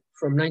Mission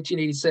from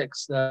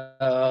 1986,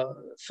 the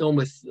film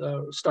with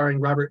starring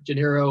Robert De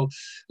Niro,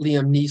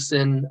 Liam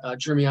Neeson,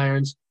 Jeremy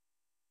Irons.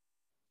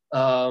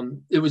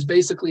 It was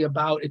basically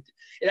about it.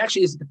 It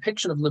actually is a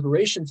depiction of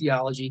liberation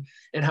theology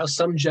and how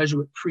some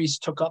Jesuit priests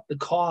took up the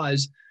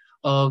cause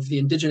of the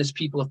indigenous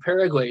people of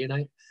Paraguay.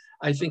 And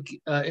I think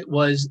it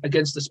was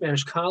against the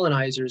Spanish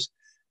colonizers,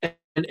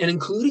 and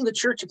including the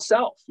church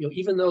itself.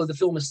 Even though the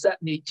film is set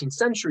in the 18th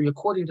century,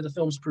 according to the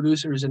film's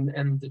producers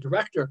and the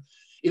director,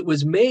 it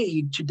was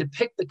made to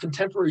depict the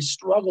contemporary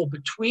struggle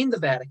between the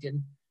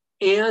Vatican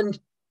and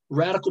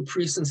radical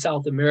priests in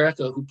South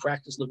America who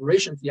practice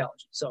liberation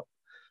theology. So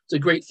it's a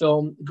great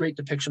film, a great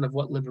depiction of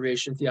what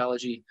liberation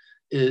theology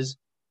is.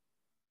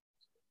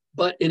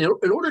 But in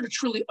order to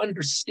truly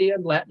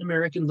understand Latin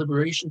American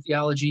liberation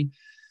theology,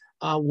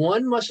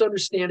 one must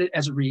understand it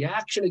as a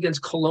reaction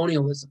against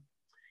colonialism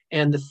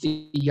and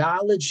the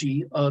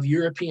theology of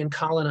European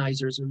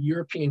colonizers or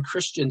European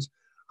Christians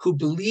who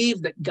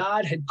believed that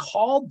God had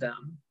called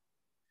them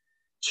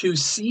to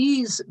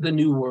seize the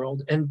New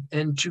World and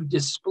to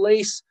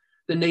displace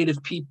the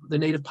native people, the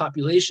native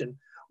population,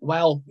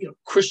 while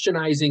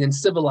Christianizing and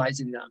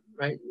civilizing them.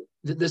 Right,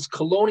 this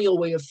colonial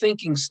way of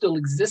thinking still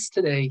exists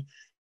today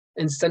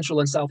in Central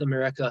and South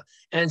America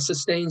and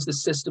sustains the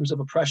systems of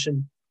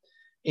oppression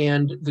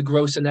and the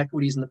gross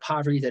inequities and the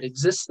poverty that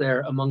exists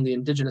there among the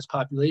indigenous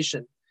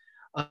population.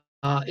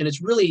 And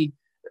it's really,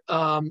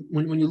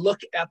 when you look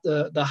at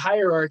the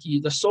hierarchy,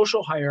 the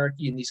social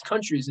hierarchy in these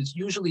countries, it's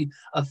usually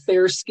a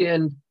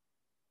fair-skinned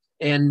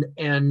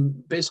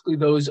and basically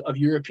those of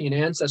European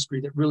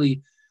ancestry that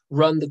really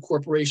run the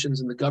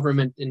corporations and the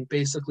government and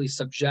basically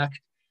subject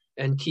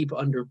and keep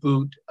under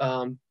boot,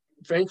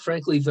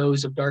 frankly,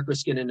 those of darker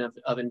skin and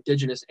of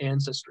indigenous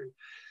ancestry.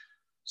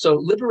 So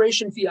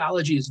liberation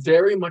theology is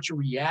very much a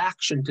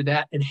reaction to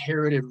that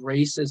inherited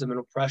racism and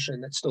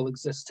oppression that still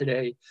exists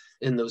today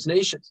in those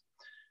nations.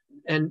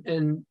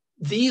 And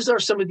these are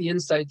some of the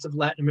insights of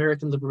Latin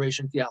American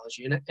liberation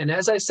theology. And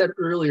as I said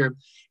earlier,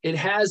 it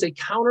has a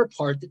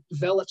counterpart that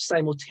developed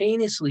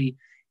simultaneously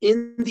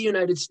in the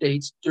United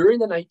States during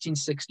the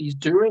 1960s,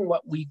 during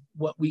what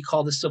we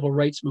call the civil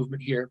rights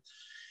movement here.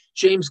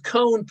 James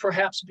Cone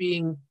perhaps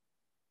being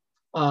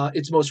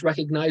its most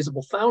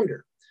recognizable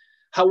founder.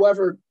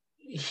 However,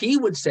 he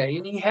would say,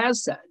 and he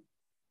has said,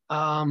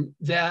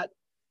 that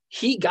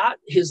he got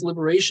his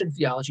liberation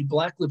theology,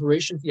 Black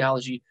liberation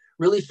theology,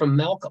 really from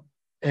Malcolm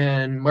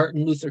and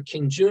Martin Luther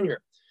King Jr.,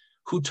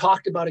 who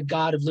talked about a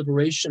God of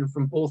liberation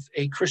from both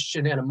a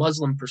Christian and a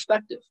Muslim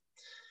perspective.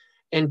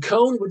 And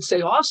Cone would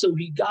say also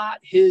he got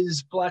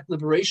his Black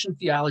liberation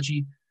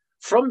theology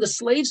from the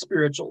slave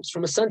spirituals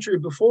from a century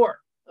before.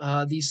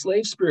 These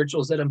slave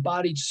spirituals that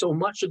embodied so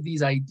much of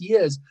these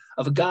ideas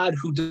of a God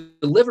who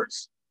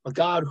delivers, a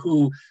God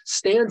who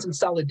stands in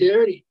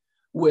solidarity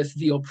with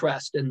the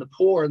oppressed and the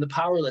poor and the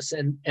powerless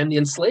and the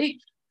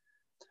enslaved.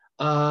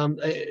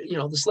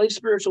 The slave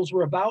spirituals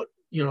were about,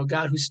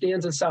 God who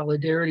stands in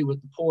solidarity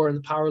with the poor and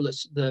the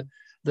powerless, the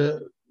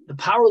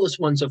powerless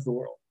ones of the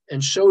world,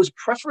 and shows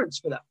preference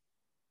for them.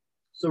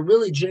 So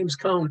really, James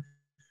Cone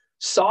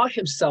saw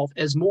himself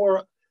as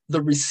more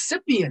the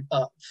recipient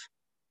of,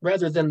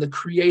 rather than the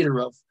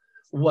creator of,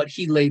 what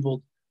he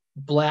labeled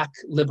Black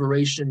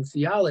liberation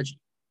theology.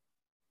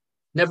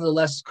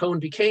 Nevertheless, Cone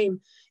became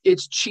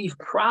its chief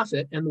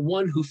prophet and the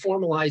one who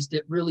formalized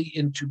it really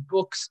into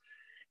books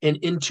and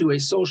into a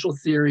social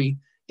theory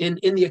in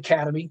the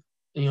academy,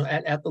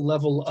 at the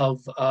level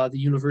of the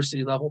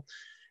university level.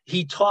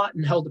 He taught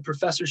and held a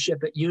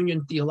professorship at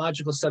Union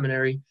Theological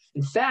Seminary.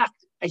 In fact,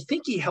 I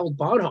think he held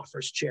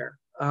Bonhoeffer's chair.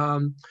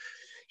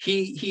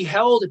 He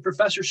held a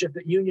professorship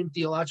at Union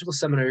Theological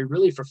Seminary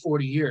really for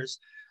 40 years.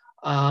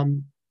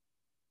 And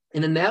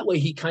in that way,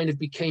 he kind of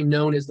became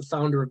known as the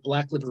founder of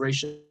Black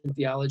liberation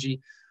theology,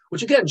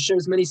 which again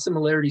shares many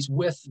similarities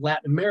with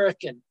Latin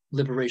American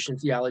liberation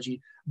theology,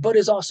 but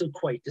is also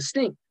quite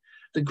distinct.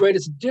 The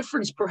greatest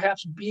difference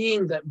perhaps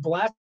being that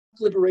Black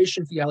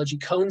liberation theology,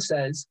 Cone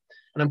says,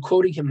 and I'm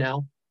quoting him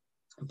now,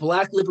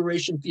 Black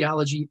liberation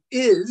theology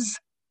is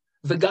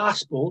the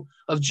gospel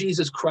of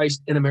Jesus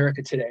Christ in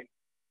America today,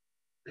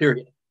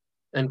 period,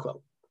 end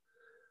quote.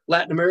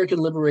 Latin American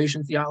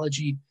liberation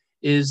theology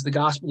is the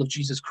gospel of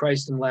Jesus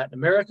Christ in Latin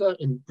America,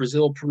 in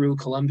Brazil, Peru,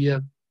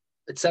 Colombia,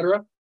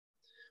 etc.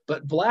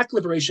 But Black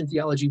liberation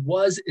theology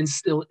was and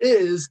still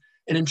is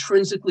an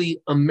intrinsically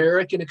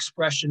American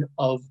expression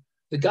of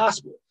the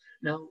gospel.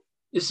 Now,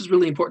 this is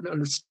really important to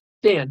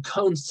understand.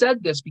 Cone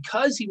said this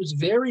because he was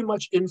very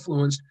much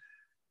influenced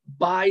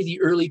by the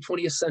early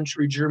 20th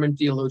century German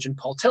theologian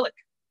Paul Tillich.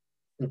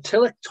 And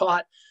Tillich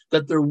taught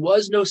that there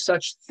was no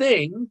such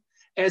thing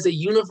as a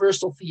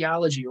universal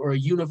theology or a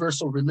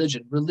universal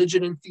religion.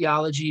 Religion and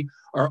theology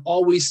are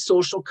always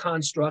social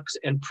constructs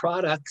and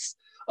products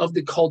of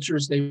the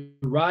cultures they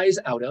rise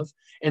out of,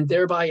 and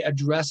thereby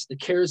address the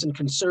cares and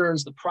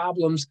concerns, the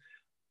problems,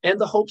 and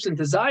the hopes and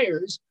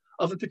desires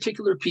of a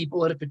particular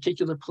people at a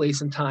particular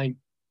place and time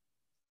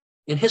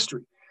in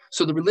history.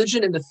 So the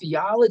religion and the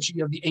theology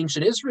of the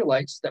ancient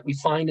Israelites that we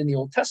find in the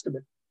Old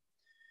Testament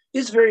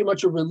is very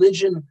much a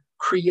religion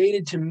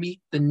created to meet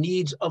the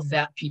needs of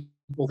that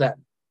people then,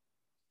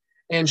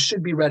 and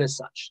should be read as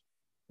such.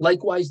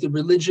 Likewise, the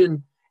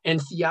religion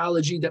and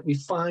theology that we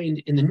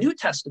find in the New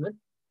Testament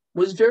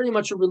was very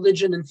much a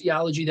religion and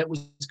theology that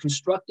was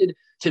constructed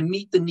to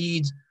meet the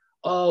needs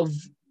of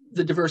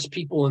the diverse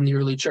people in the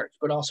early church,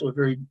 but also a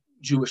very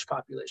Jewish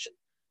population.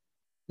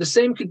 The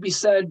same could be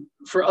said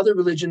for other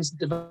religions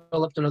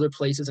developed in other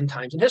places and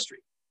times in history.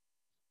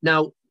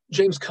 Now,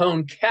 James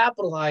Cone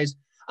capitalized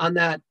on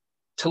that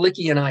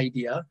Tillichian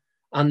idea,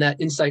 on that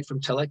insight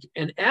from Tillich,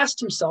 and asked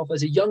himself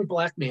as a young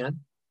Black man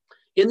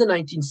in the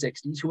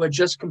 1960s who had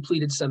just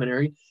completed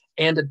seminary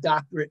and a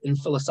doctorate in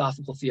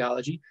philosophical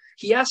theology,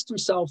 he asked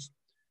himself,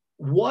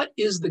 what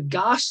is the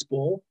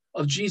gospel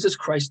of Jesus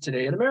Christ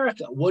today in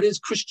America? What is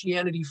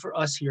Christianity for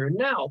us here and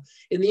now?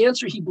 And the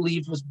answer he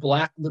believed was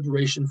Black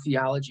liberation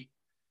theology.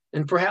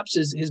 And perhaps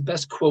his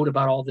best quote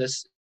about all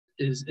this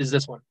is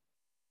this one.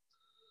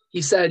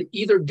 He said,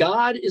 either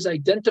God is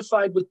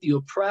identified with the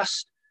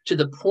oppressed to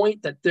the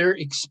point that their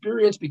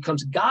experience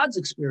becomes God's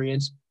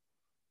experience,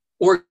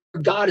 or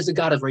God is a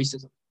God of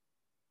racism.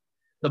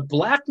 The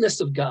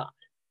blackness of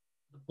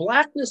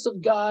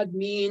God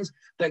means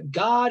that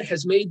God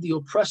has made the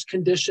oppressed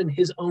condition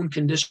his own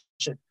condition.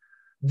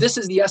 This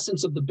is the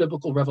essence of the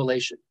biblical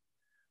revelation.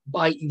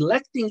 By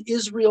electing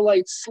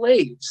Israelite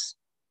slaves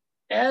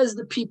as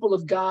the people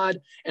of God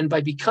and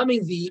by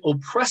becoming the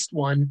oppressed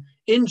one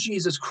in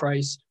Jesus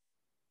Christ,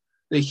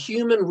 the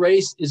human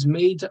race is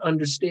made to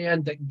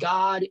understand that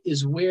God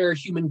is where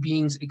human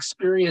beings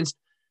experience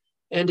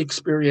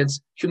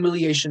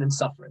humiliation and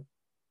suffering.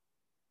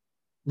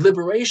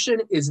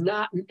 Liberation is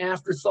not an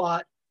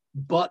afterthought,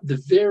 but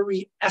the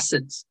very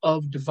essence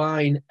of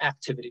divine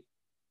activity,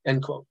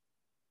 end quote.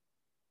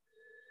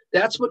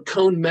 That's what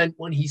Cone meant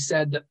when he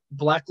said that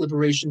Black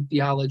liberation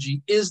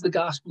theology is the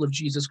gospel of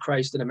Jesus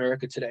Christ in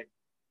America today.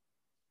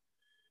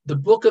 The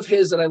book of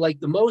his that I like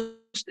the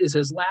most is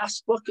his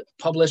last book,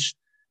 published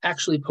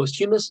actually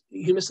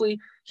posthumously.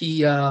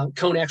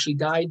 Cone actually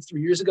died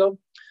 3 years ago.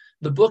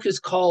 The book is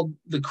called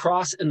The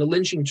Cross and the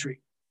Lynching Tree.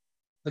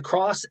 The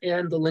Cross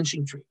and the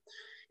Lynching Tree.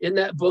 In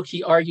that book,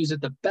 he argues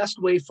that the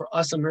best way for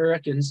us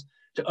Americans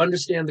to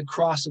understand the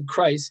cross of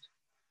Christ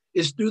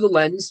is through the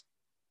lens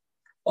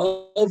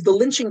of the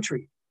lynching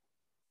tree.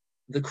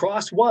 The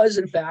cross was,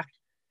 in fact,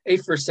 a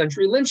first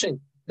century lynching.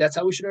 That's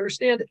how we should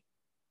understand it.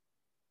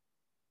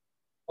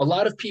 A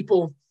lot of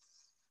people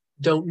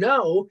don't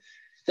know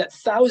that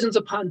thousands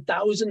upon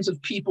thousands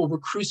of people were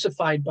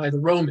crucified by the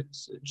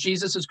Romans.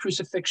 Jesus's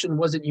crucifixion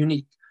wasn't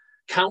unique.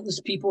 Countless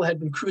people had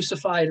been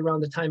crucified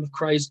around the time of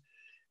Christ,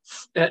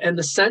 and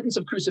the sentence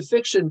of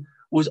crucifixion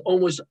was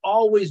almost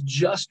always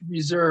just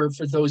reserved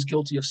for those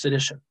guilty of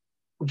sedition,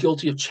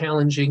 guilty of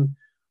challenging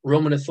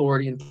Roman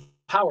authority and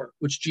power,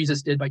 which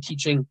Jesus did by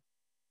teaching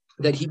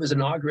that he was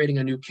inaugurating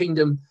a new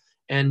kingdom.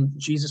 And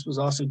Jesus was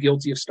also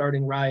guilty of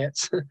starting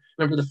riots.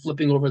 Remember the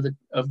flipping over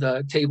of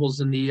the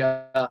tables in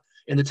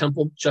the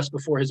temple just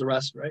before his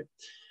arrest, right?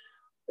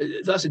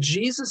 Thus,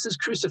 Jesus'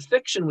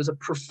 crucifixion was a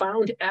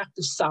profound act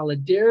of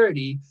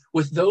solidarity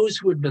with those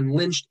who had been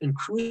lynched and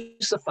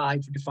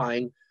crucified for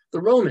defying the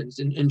Romans.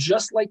 And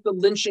just like the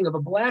lynching of a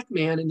black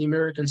man in the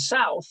American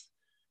South,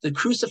 the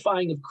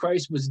crucifying of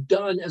Christ was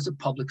done as a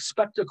public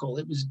spectacle.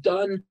 It was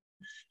done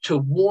to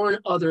warn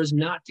others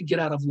not to get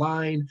out of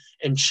line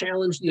and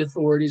challenge the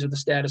authorities or the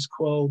status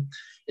quo.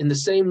 In the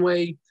same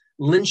way,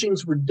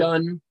 lynchings were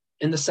done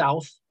in the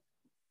South,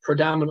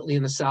 predominantly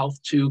in the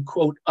South, to,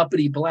 quote,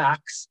 uppity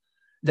blacks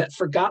that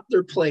forgot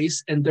their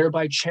place and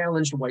thereby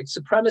challenged white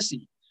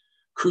supremacy.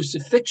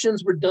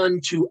 Crucifixions were done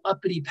to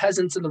uppity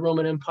peasants in the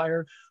Roman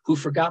Empire who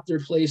forgot their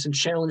place and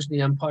challenged the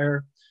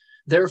empire.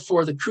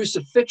 Therefore, the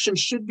crucifixion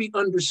should be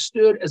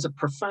understood as a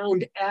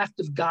profound act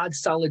of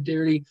God's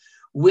solidarity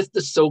with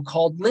the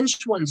so-called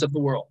lynched ones of the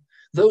world,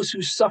 those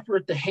who suffer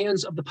at the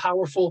hands of the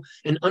powerful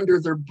and under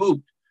their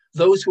boot,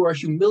 those who are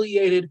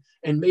humiliated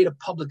and made a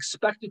public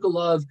spectacle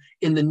of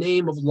in the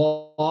name of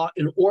law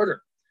and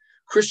order.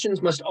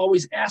 Christians must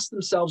always ask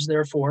themselves,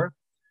 therefore,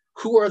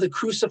 who are the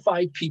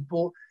crucified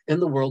people in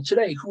the world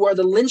today? Who are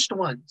the lynched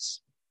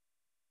ones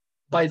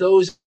by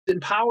those in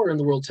power in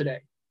the world today?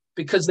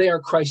 Because they are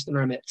Christ in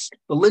our midst.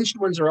 The lynched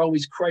ones are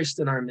always Christ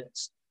in our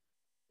midst.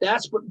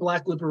 That's what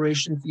Black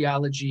liberation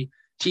theology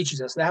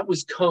teaches us. That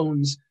was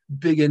Cone's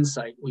big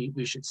insight, we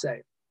should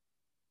say.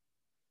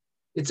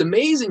 It's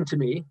amazing to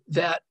me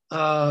that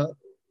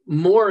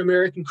more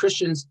American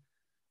Christians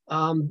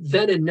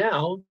then and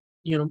now,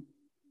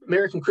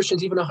 American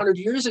Christians even 100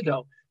 years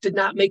ago did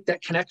not make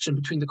that connection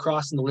between the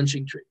cross and the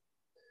lynching tree.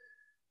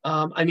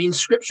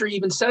 Scripture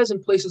even says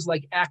in places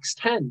like Acts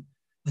 10,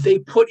 they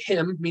put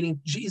him, meaning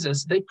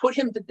Jesus, they put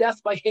him to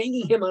death by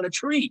hanging him on a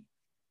tree.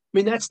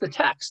 That's the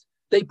text.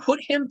 They put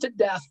him to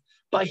death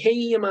by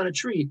hanging him on a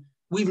tree.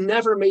 We've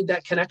never made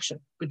that connection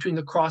between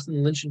the cross and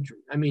the lynching tree.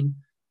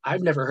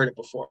 I've never heard it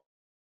before.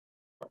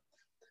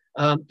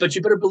 But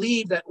you better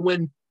believe that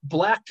when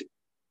Black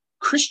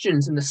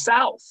Christians in the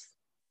South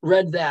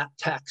read that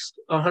text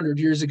 100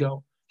 years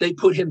ago, they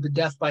put him to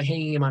death by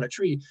hanging him on a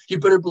tree. You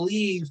better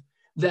believe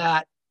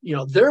that,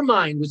 their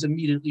mind was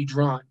immediately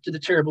drawn to the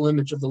terrible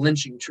image of the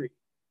lynching tree.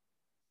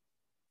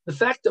 The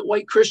fact that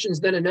white Christians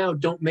then and now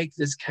don't make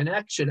this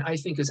connection, I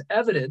think, is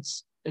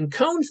evidence, and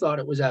Cone thought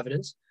it was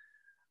evidence,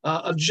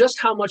 of just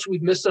how much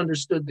we've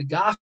misunderstood the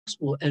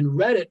gospel and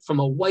read it from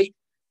a white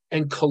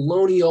and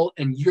colonial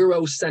and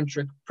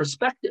Eurocentric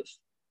perspective.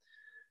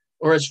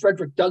 Or as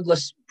Frederick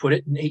Douglass put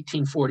it in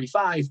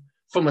 1845,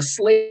 from a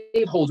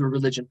slaveholder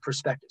religion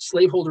perspective.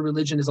 Slaveholder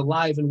religion is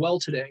alive and well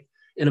today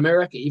in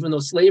America. Even though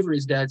slavery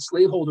is dead,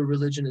 slaveholder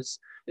religion is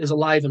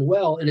alive and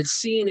well. And it's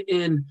seen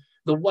in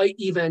the white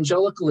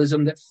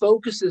evangelicalism that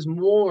focuses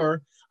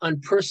more on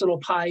personal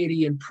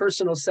piety and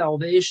personal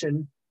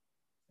salvation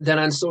than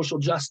on social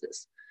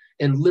justice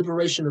and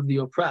liberation of the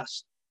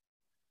oppressed.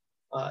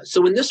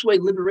 So in this way,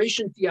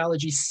 liberation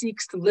theology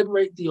seeks to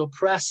liberate the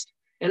oppressed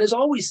and has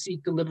always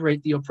sought to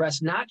liberate the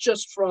oppressed, not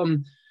just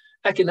from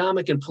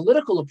economic and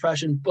political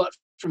oppression, but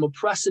from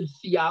oppressive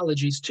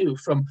theologies too,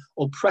 from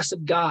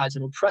oppressive gods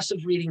and oppressive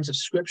readings of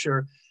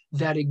scripture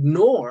that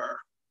ignore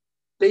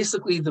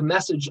basically the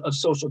message of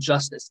social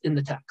justice in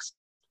the text.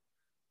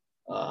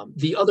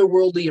 The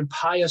otherworldly and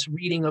pious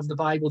reading of the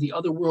Bible, the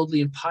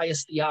otherworldly and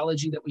pious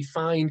theology that we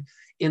find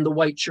in the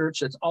white church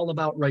that's all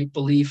about right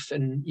belief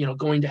and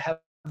going to heaven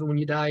when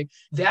you die,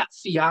 that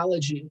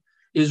theology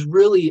is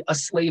really a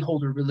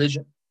slaveholder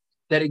religion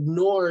that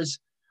ignores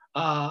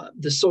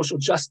the social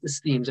justice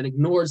themes and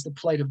ignores the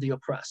plight of the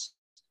oppressed.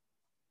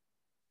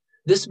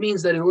 This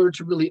means that in order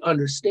to really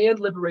understand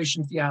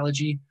liberation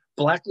theology,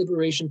 Black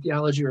liberation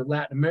theology or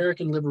Latin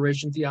American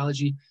liberation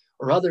theology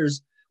or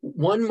others,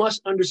 one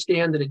must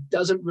understand that it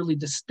doesn't really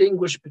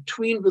distinguish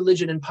between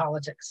religion and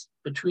politics,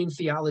 between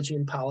theology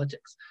and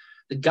politics.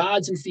 The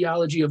gods and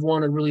theology of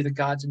one are really the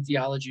gods and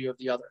theology of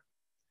the other.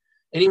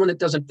 Anyone that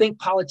doesn't think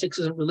politics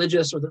isn't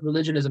religious or that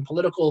religion isn't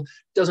political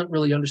doesn't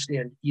really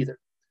understand either,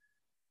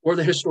 or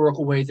the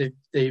historical way that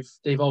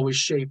they've always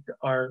shaped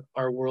our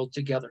world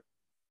together.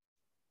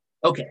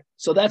 Okay,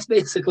 so that's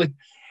basically,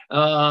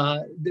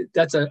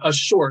 that's a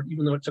short,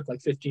 even though it took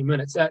like 15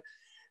 minutes,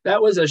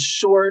 that was a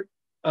short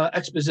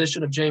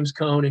exposition of James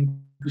Cone and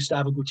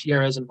Gustavo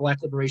Gutierrez and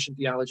Black liberation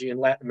theology and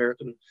Latin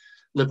American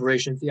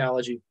liberation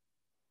theology.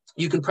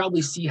 You can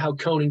probably see how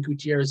Cone and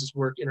Gutierrez's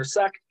work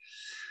intersect.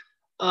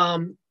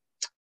 And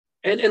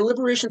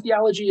liberation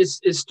theology is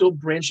still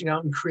branching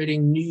out and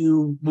creating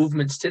new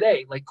movements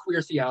today, like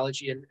queer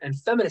theology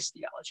and feminist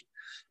theology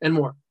and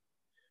more.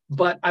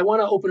 But I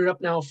want to open it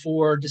up now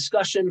for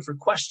discussion, for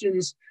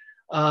questions.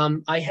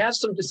 I have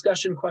some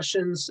discussion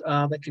questions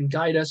that can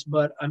guide us,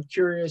 but I'm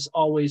curious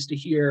always to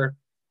hear,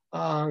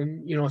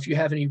 if you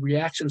have any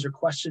reactions or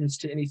questions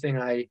to anything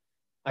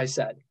I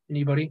said.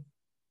 Anybody?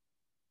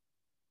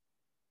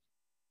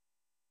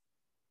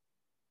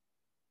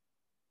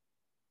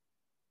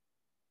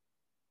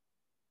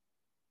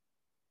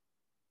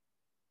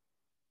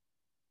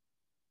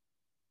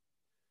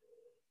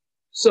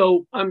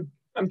 So I'm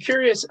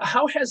curious,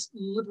 how has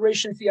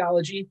liberation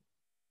theology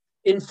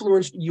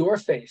influenced your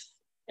faith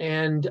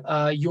and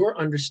your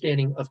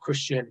understanding of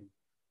Christianity?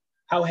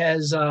 How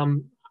has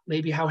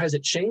how has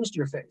it changed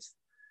your faith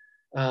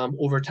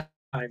over time?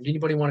 Does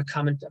anybody want to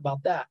comment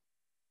about that?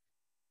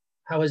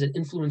 How has it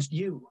influenced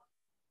you?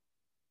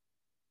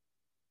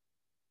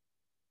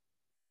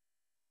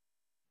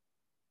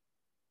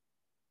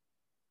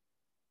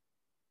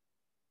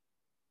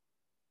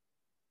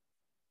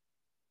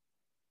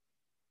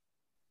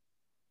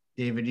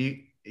 David,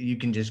 you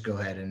can just go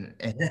ahead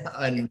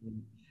and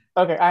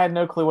Okay, I had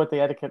no clue what the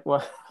etiquette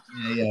was.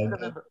 yeah.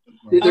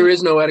 There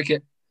is no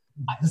etiquette.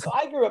 So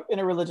I grew up in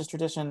a religious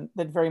tradition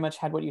that very much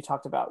had what you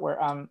talked about, where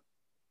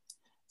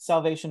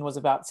salvation was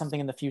about something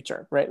in the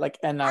future, right? Like,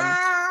 and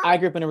I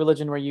grew up in a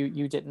religion where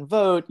you didn't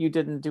vote, you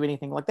didn't do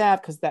anything like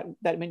that, because that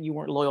meant you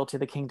weren't loyal to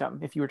the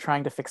kingdom if you were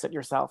trying to fix it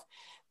yourself.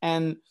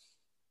 And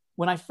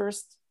when I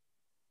first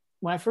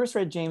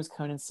read James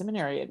Cone in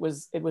seminary, it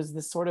was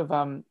this sort of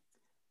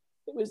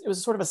it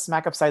was sort of a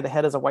smack upside the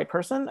head as a white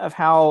person of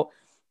how,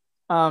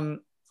 of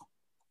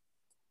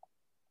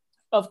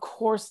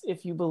course,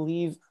 if you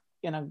believe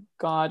in a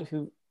God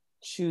who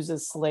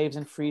chooses slaves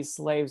and frees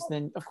slaves,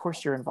 then of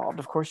course you're involved.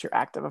 Of course you're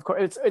active. Of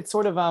course, it's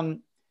sort of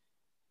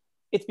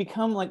it's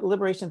become like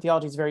liberation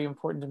theology is very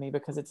important to me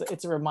because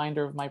it's a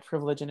reminder of my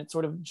privilege, and it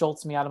sort of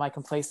jolts me out of my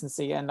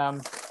complacency. And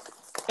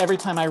every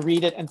time I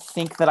read it and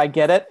think that I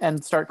get it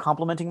and start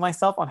complimenting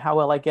myself on how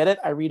well I get it,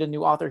 I read a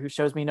new author who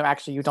shows me, no,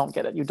 actually you don't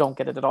get it. You don't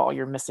get it at all.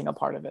 You're missing a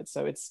part of it.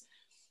 So it's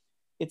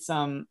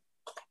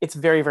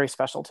very, very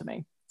special to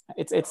me.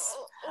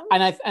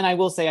 And I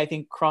will say, I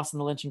think Cross and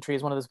the Lynching Tree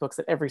is one of those books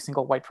that every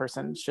single white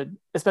person should,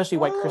 especially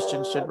white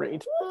Christians, should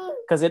read,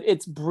 because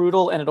it's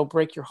brutal and it'll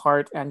break your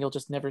heart and you'll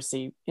just never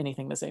see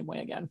anything the same way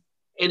again.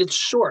 And it's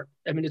short.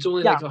 I mean, it's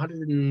only like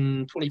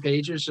 120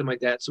 pages, something like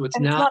that. So it's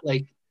not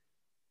very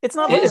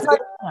accessible.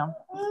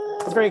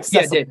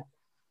 Yeah,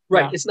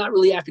 right. Yeah. It's not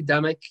really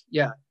academic.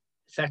 Yeah. In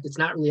fact, it's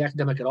not really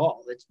academic at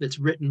all. It's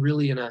written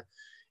really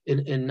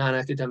in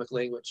non-academic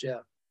language. Yeah.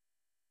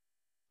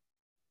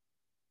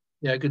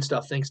 Yeah, good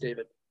stuff. Thanks,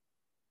 David.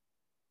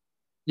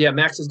 Yeah,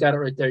 Max has got it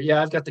right there.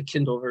 Yeah, I've got the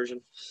Kindle version.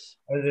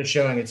 I was just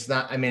showing it's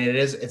not, I mean,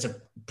 it's a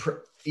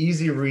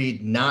easy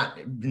read, not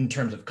in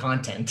terms of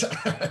content.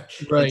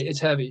 Right, it's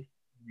heavy.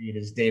 Read,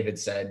 as David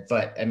said,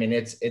 but I mean,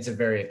 it's a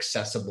very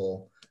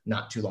accessible,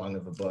 not too long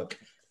of a book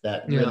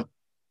that really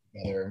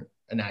together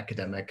an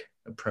academic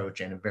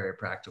approach and a very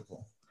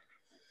practical.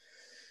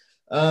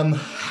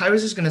 I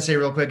was just going to say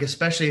real quick,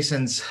 especially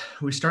since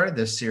we started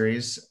this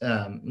series,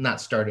 not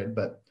started,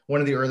 but one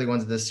of the early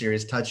ones of this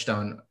series touched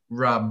on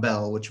Rob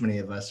Bell, which many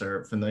of us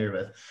are familiar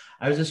with.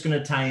 I was just going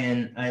to tie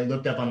in, I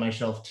looked up on my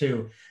shelf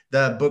too,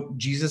 the book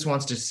Jesus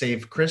Wants to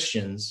Save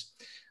Christians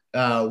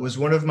was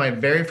one of my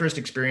very first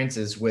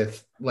experiences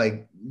with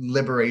like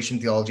liberation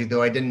theology,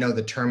 though I didn't know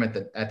the term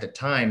at the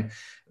time.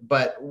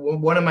 But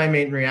one of my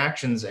main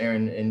reactions,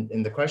 Aaron,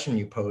 in the question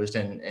you posed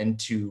and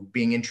to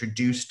being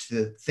introduced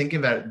to thinking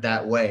about it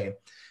that way,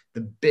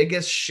 the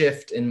biggest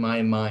shift in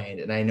my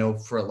mind, and I know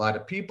for a lot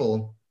of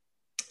people,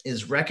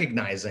 is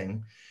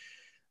recognizing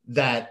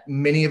that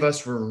many of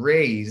us were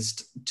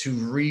raised to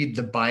read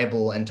the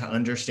Bible and to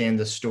understand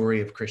the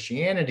story of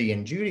Christianity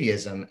and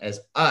Judaism as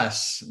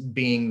us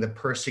being the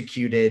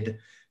persecuted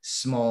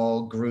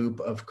small group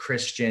of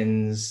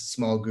Christians,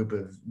 small group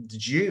of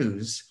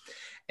Jews.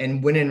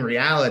 And when in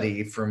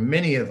reality, for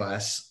many of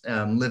us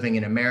living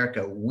in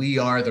America, we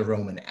are the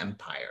Roman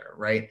Empire,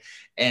 right?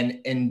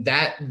 And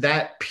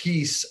that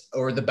piece,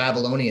 or the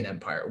Babylonian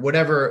Empire,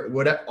 whatever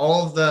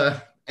all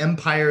the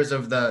empires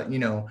of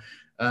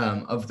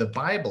the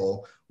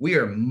Bible, we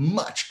are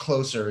much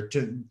closer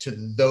to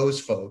those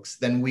folks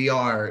than we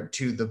are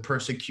to the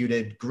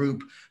persecuted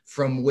group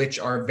from which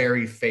our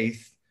very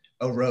faith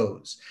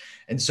arose.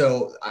 And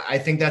so I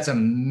think that's a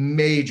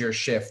major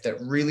shift that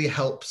really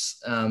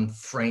helps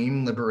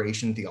frame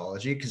liberation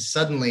theology, because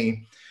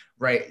suddenly,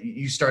 right,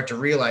 you start to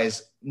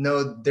realize,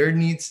 no,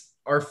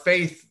 our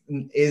faith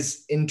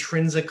is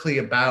intrinsically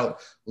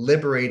about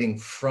liberating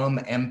from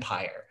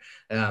empire,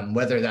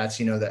 whether that's,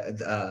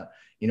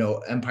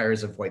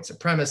 empires of white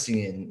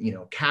supremacy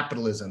and,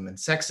 capitalism and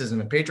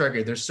sexism and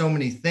patriarchy. There's so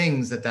many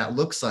things that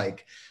looks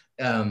like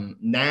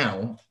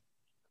now.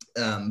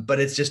 But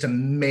it's just a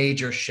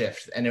major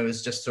shift, and it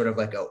was just sort of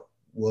like a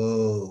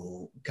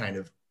whoa kind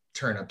of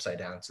turn upside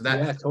down. So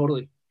that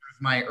totally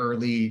was my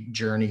early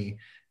journey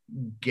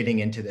getting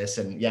into this,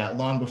 and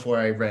long before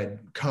I read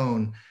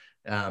Cone,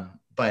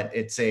 but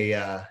it's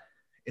a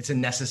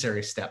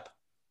necessary step.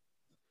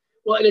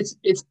 Well, and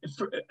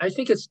I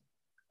think it's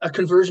a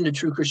conversion to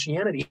true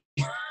Christianity.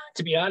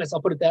 To be honest,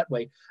 I'll put it that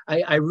way.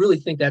 I really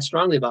think that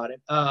strongly about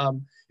it.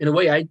 In a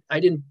way,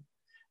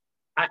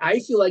 I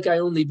feel like I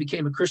only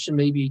became a Christian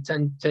maybe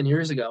 10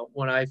 years ago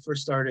when I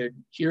first started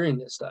hearing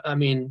this stuff. I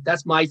mean,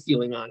 that's my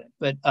feeling on it.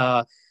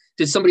 But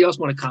did somebody else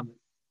want to comment?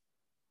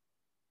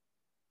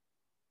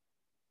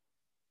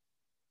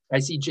 I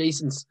see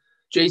Jason's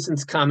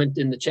comment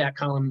in the chat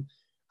column.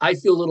 I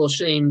feel a little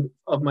ashamed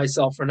of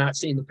myself for not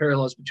seeing the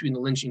parallels between the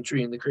lynching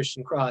tree and the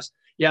Christian cross.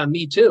 Yeah,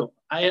 me too.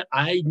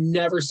 I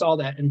never saw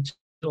that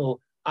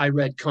until I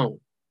read Cone.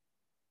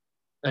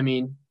 I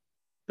mean,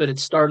 but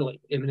it's startling.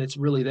 I mean, it's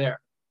really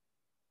there.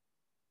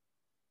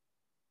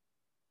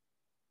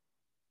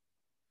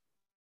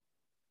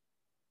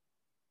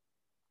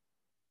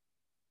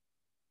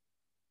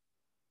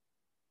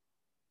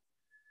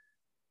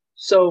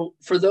 So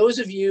for those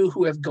of you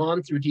who have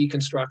gone through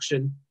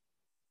deconstruction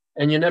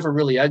and you never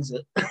really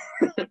exit,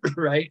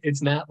 right?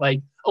 It's not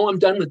like, oh, I'm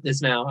done with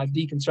this now. I've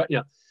deconstructed, you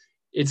know,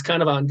 it's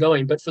kind of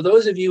ongoing. But for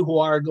those of you who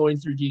are going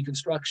through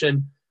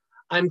deconstruction,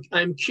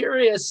 I'm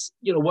curious,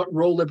 you know, what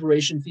role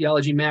liberation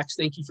theology, Max,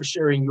 thank you for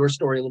sharing your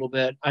story a little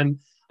bit.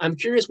 I'm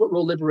curious what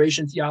role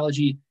liberation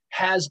theology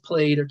has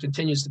played or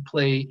continues to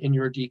play in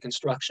your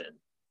deconstruction.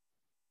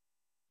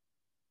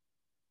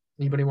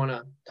 Anybody want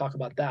to talk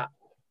about that?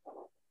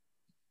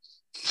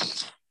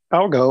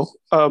 I'll go.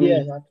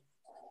 Yeah.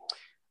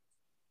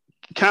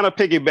 Kind of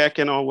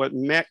piggybacking on what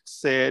Max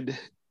said,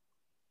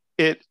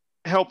 it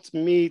helped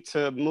me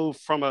to move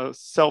from a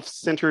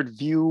self-centered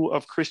view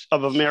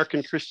of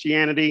American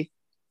Christianity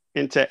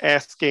into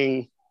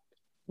asking,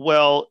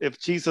 well, if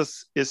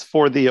Jesus is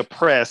for the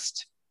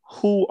oppressed,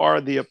 who are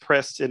the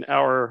oppressed in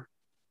our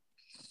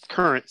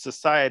current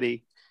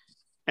society?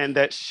 And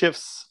that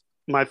shifts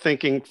my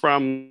thinking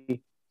from,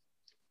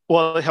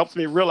 well, it helps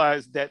me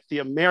realize that the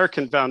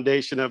American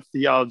foundation of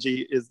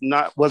theology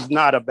was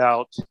not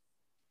about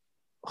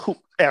who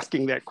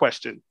asking that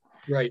question,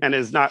 right? And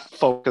is not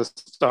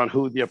focused on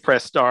who the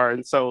oppressed are.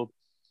 And so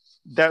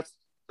that's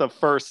the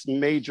first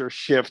major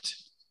shift.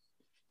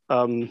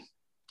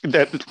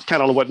 That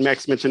kind of what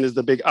Max mentioned is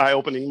the big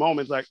eye-opening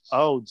moment. Like,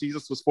 oh,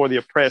 Jesus was for the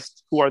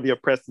oppressed. Who are the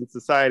oppressed in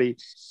society?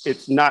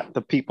 It's not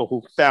the people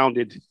who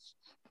founded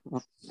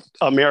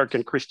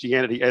American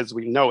Christianity as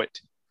we know it.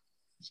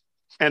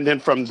 And then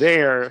from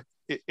there,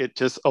 it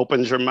just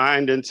opens your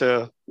mind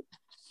into,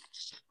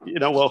 you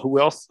know, well,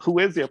 who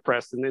is the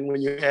oppressed? And then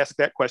when you ask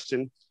that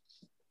question,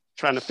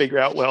 trying to figure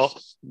out, well,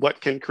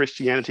 what can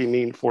Christianity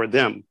mean for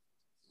them?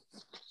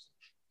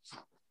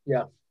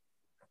 Yeah.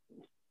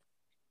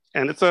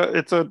 And it's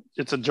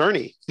a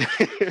journey.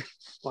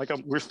 Like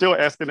we're still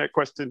asking that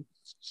question,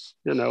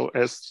 you know,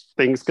 as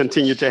things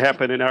continue to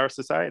happen in our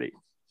society.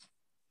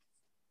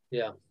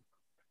 Yeah.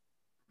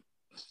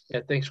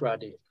 Yeah. Thanks,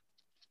 Rodney.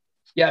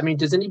 Yeah. I mean,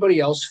 does anybody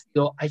else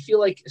I feel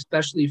like,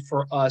 especially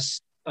for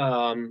us,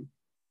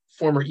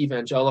 former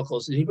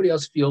evangelicals, does anybody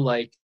else feel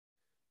like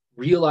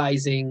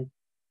realizing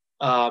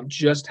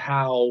just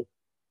how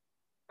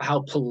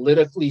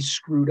politically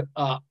screwed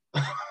up,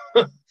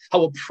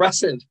 how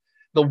oppressive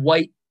the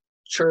white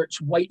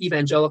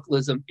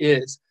evangelicalism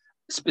is,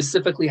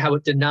 specifically how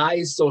it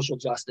denies social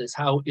justice,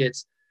 how it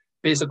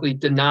basically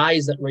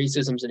denies that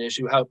racism is an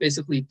issue, how it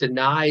basically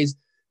denies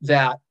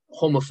that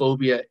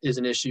homophobia is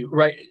an issue,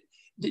 right?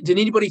 Did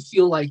anybody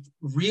feel like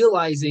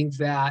realizing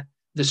that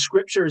the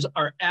scriptures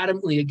are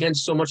adamantly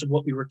against so much of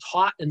what we were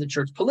taught in the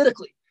church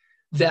politically,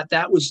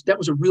 that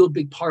was a real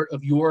big part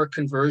of your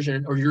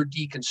conversion or your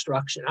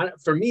deconstruction?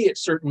 For me, it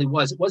certainly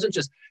was. It wasn't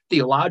just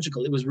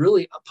theological; it was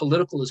really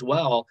political as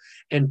well.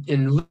 And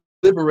in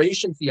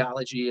liberation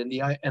theology and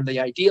the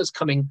ideas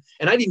coming,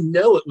 and I didn't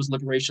know it was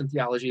liberation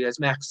theology, as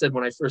Max said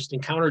when I first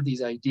encountered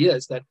these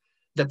ideas, that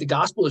the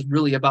gospel is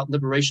really about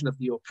liberation of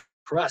the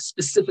oppressed,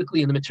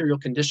 specifically in the material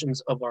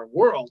conditions of our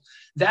world.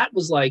 That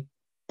was like,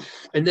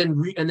 and then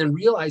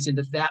realizing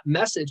that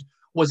message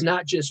was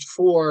not just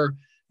for,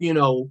 you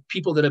know,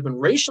 people that have been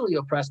racially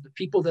oppressed, but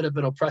people that have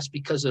been oppressed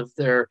because of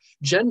their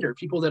gender,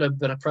 people that have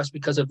been oppressed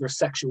because of their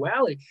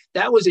sexuality.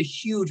 That was a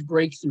huge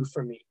breakthrough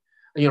for me.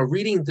 You know,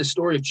 reading the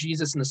story of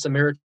Jesus and the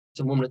Samaritan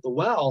woman at the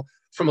well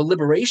from a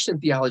liberation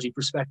theology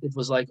perspective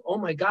was like, oh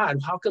my God,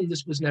 how come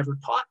this was never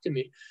taught to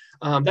me?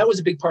 That was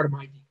a big part of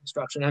my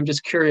deconstruction. I'm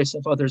just curious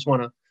if others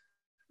want to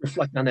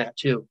reflect on that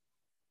too,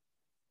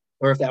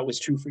 or if that was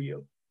true for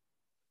you.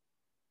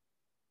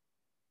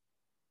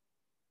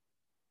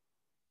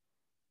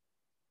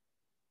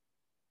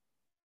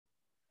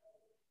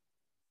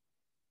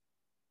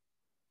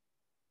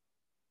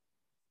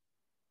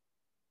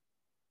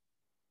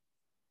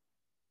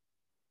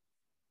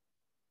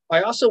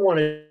 I also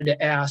wanted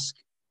to ask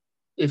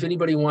if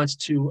anybody wants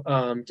to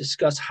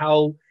discuss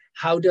how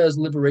does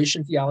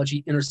liberation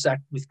theology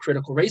intersect with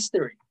critical race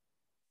theory?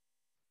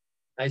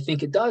 I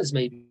think it does,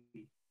 maybe.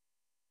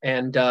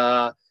 And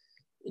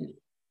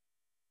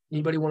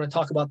anybody want to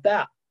talk about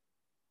that?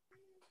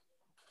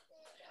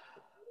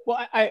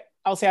 Well,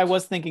 I'll say I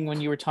was thinking when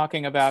you were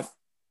talking about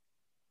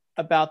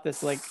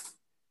this, like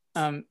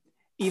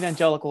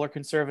evangelical or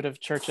conservative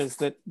churches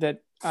that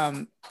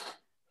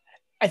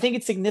I think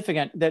it's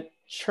significant that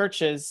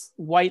churches,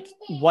 white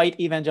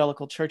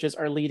evangelical churches,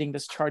 are leading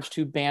this charge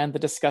to ban the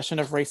discussion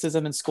of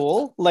racism in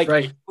school. Like,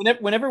 right.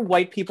 whenever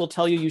white people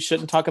tell you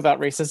shouldn't talk about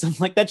racism,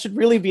 like that should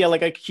really be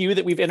a cue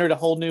that we've entered a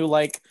whole new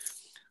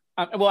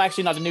well,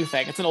 actually not a new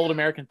thing. It's an old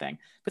American thing,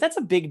 but that's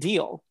a big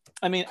deal.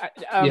 I mean,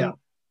 Yeah.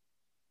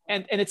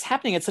 And it's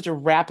happening at such a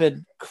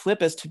rapid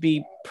clip as to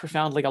be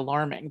profoundly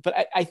alarming.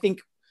 But I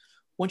think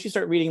once you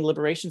start reading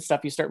liberation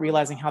stuff, you start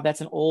realizing how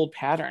that's an old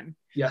pattern.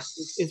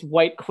 Yes. Is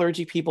white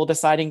clergy people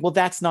deciding, well,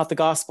 that's not the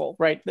gospel,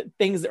 right? That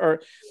things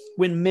are,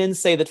 when men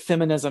say that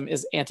feminism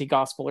is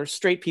anti-gospel, or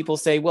straight people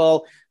say,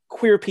 well,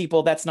 queer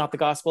people, that's not the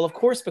gospel. Of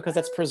course, because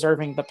that's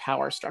preserving the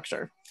power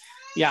structure.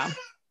 Yeah.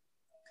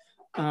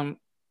 I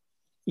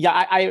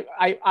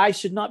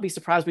should not be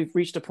surprised we've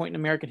reached a point in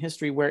American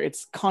history where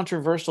it's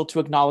controversial to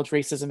acknowledge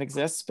racism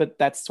exists, but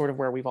that's sort of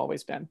where we've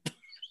always been.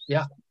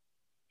 Yeah.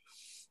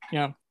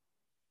 Yeah.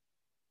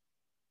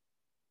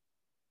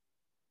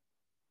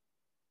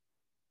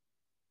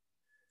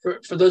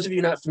 For those of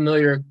you not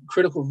familiar,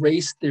 critical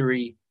race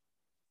theory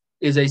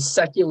is a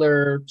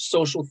secular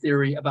social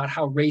theory about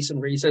how race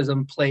and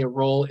racism play a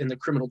role in the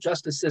criminal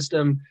justice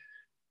system,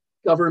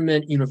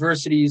 government,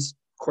 universities,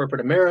 corporate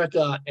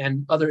America,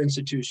 and other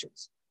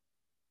institutions.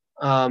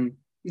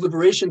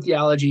 Liberation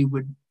theology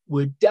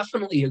would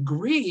definitely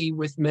agree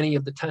with many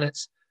of the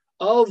tenets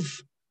of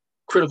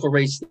critical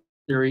race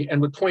theory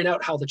and would point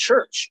out how the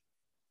church,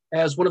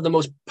 as one of the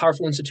most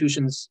powerful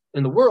institutions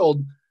in the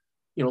world,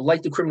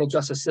 like the criminal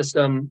justice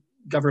system,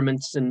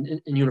 governments,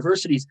 and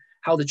universities,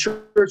 how the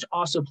church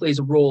also plays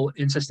a role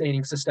in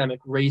sustaining systemic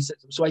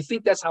racism. So I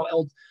think that's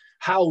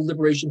how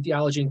liberation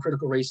theology and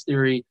critical race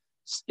theory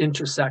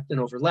intersect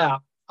and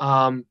overlap.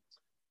 And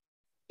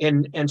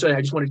so I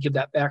just wanted to give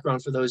that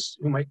background for those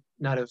who might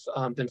not have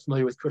been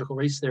familiar with critical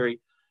race theory.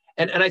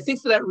 And I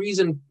think for that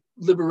reason,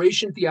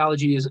 liberation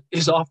theology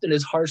is often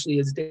as harshly,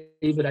 as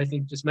David, I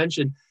think, just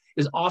mentioned,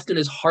 is often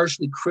as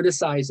harshly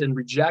criticized and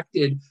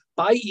rejected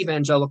by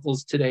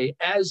evangelicals today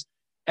as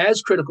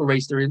critical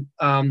race theory,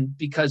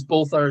 because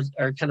both are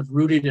kind of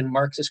rooted in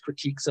Marxist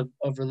critiques of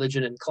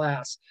religion and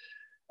class.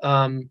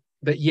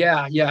 But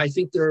yeah, I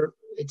think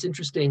it's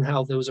interesting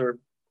how those are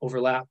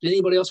overlapped.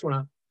 Anybody else want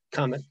to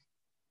comment?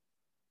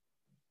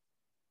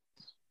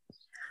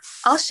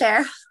 I'll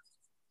share.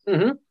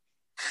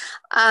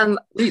 Mm-hmm.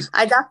 Please.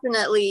 I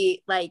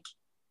definitely,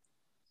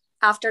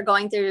 after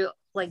going through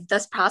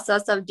this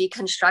process of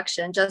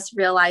deconstruction, just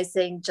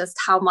realizing just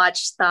how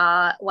much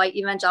the white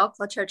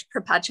evangelical church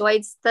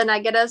perpetuates the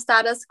negative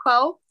status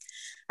quo.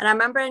 And I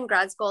remember in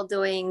grad school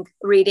doing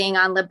reading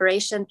on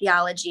liberation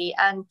theology,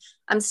 and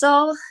I'm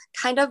still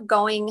kind of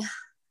going,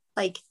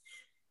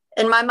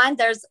 in my mind,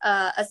 there's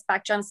a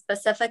spectrum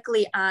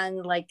specifically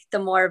on the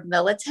more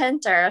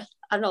militant, or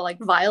I don't know,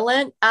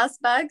 violent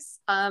aspects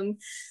of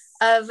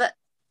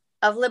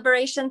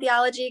liberation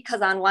theology.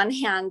 Because on one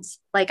hand,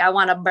 I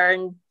want to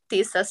burn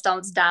these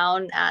systems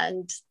down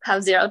and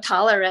have zero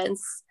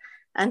tolerance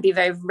and be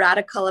very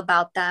radical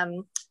about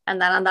them.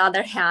 And then on the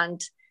other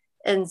hand,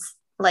 in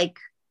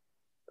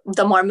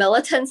the more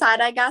militant side,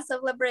 I guess,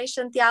 of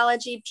liberation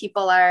theology,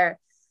 people are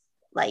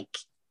I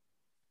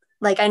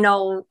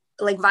know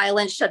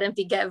violence shouldn't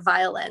beget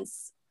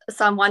violence.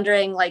 So I'm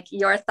wondering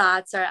your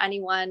thoughts, or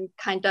anyone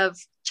kind of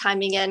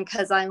chiming in,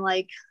 because I'm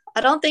I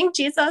don't think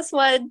Jesus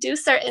would do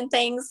certain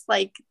things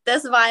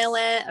this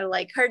violent or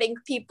hurting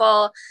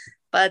people.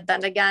 But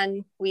then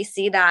again, we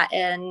see that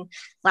in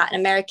Latin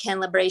American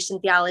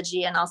liberation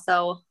theology and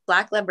also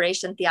Black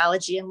liberation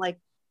theology. And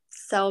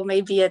so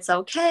maybe it's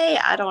okay.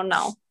 I don't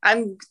know.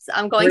 I'm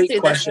going Great through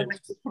question.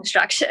 This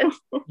construction.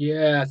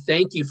 Yeah,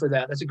 thank you for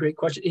that. That's a great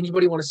question.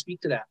 Anybody want to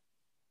speak to that?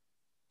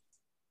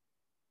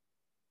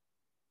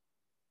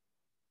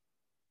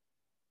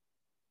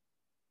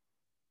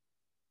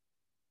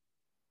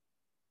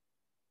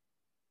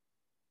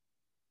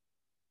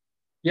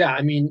 Yeah,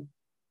 I mean,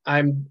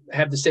 I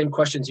have the same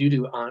questions you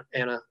do,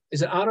 Anna.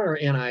 Is it Anna or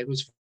Anna? I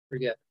always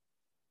forget.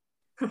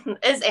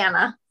 Is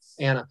Anna.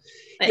 Anna.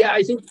 Yeah,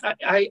 I think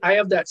I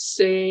have that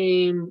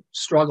same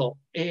struggle.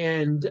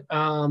 And,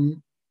 every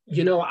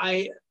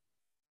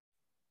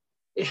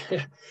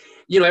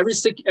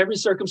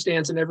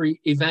circumstance and every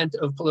event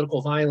of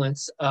political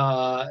violence,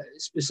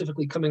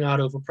 specifically coming out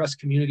of oppressed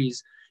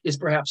communities, is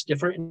perhaps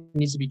different and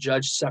needs to be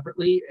judged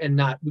separately, and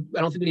not, I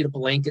don't think we need a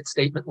blanket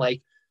statement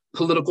like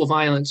political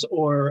violence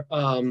or,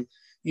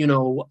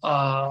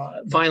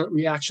 violent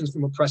reactions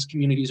from oppressed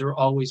communities are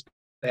always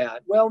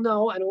bad. Well,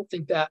 no, I don't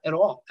think that at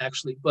all,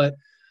 actually. But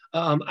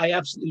I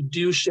absolutely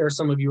do share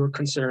some of your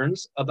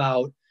concerns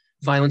about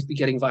violence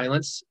begetting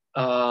violence,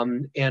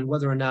 and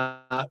whether or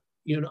not,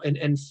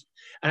 and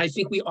I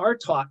think we are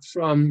taught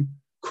from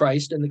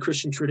Christ and the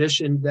Christian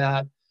tradition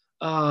that,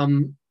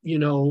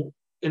 in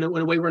a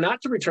way, we're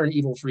not to return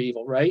evil for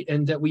evil, right?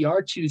 And that we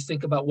are to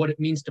think about what it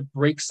means to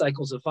break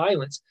cycles of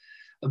violence.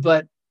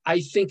 But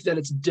I think that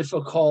it's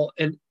difficult.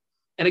 And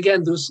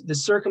again, the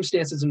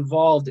circumstances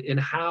involved in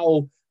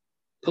how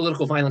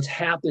political violence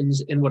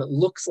happens and what it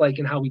looks like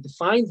and how we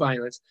define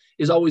violence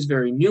is always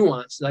very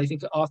nuanced. And I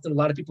think often a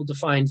lot of people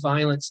define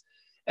violence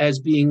as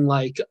being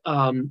like,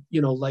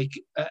 like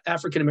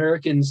African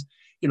Americans,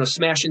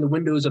 smashing the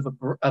windows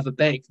of a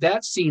bank.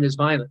 That's seen as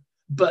violent.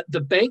 But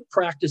the bank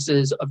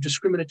practices of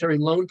discriminatory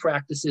loan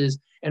practices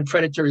and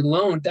predatory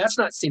loan, that's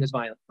not seen as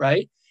violent,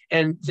 right?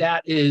 And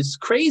that is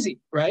crazy,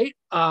 right?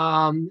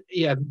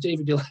 Yeah,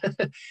 David.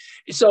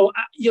 So,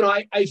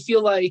 I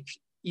feel like,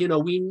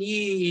 we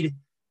need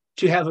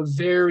to have a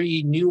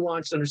very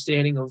nuanced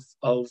understanding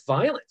of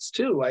violence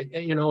too.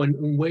 In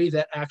a way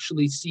that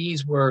actually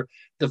sees where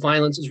the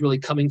violence is really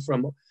coming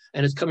from,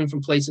 and it's coming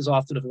from places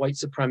often of white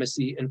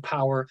supremacy and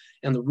power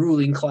and the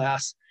ruling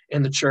class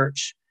and the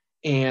church.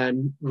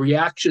 And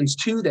reactions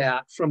to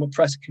that from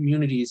oppressed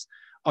communities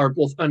are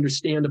both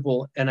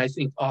understandable and I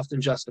think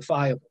often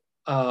justifiable.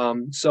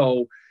 When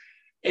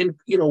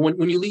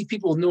you leave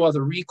people with no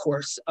other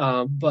recourse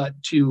but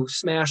to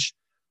smash,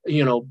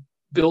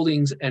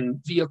 buildings and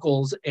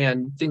vehicles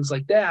and things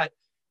like that,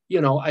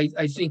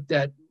 I think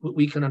that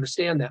we can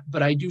understand that.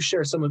 But I do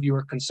share some of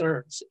your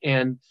concerns,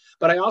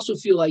 but I also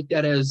feel like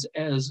that as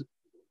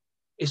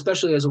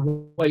especially as a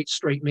white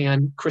straight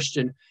man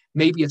Christian,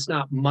 maybe it's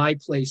not my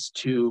place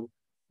to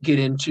get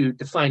into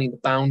defining the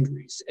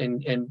boundaries,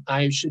 and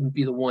I shouldn't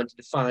be the one to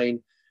define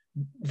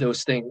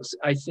those things.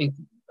 I think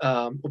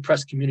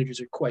oppressed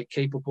communities are quite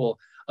capable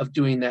of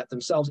doing that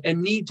themselves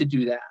and need to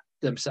do that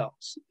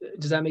themselves.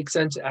 Does that make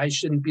sense? I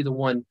shouldn't be the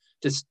one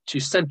to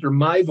center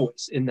my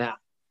voice in that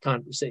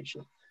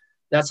conversation.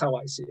 That's how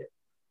I see it.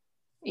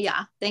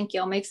 Yeah, thank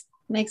you. Makes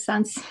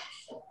sense.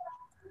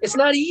 It's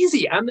not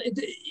easy.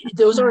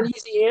 Those aren't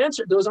easy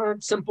answers. Those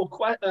aren't simple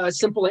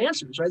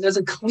answers, right? It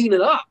doesn't clean it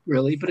up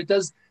really, but it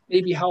does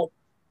maybe help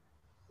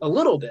a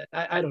little bit.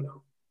 I don't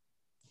know.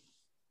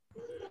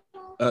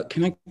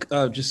 Can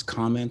I just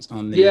comment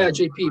on the? Yeah,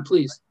 JP,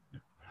 please.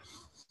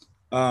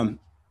 I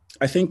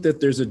think that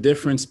there's a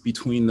difference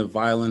between the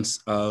violence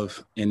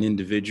of an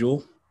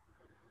individual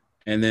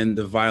and then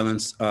the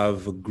violence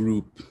of a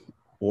group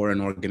or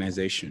an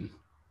organization.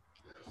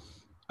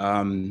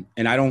 And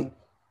I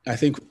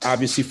think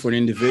obviously for an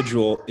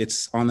individual,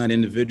 it's on that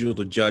individual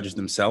to judge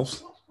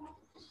themselves.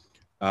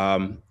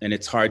 And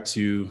it's hard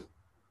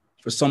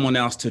for someone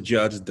else to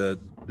judge the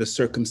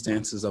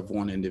circumstances of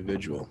one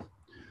individual.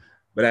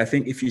 But I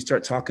think if you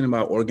start talking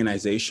about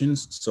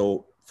organizations,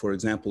 so for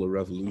example, a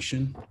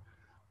revolution,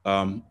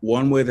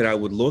 one way that I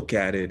would look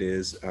at it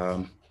is,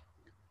 are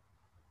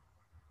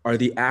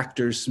the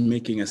actors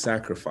making a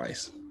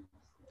sacrifice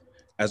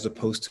as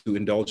opposed to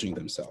indulging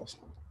themselves?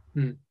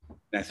 And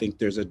I think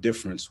there's a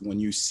difference when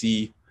you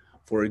see,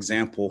 for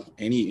example,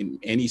 in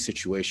any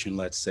situation,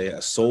 let's say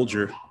a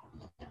soldier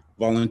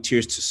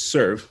volunteers to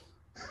serve,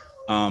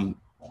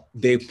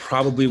 they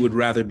probably would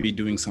rather be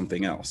doing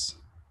something else.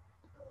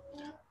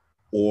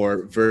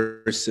 Or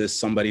versus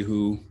somebody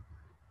who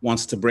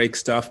wants to break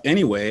stuff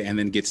anyway and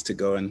then gets to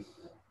go and,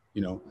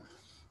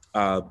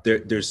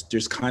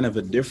 there's kind of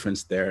a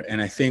difference there. And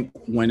I think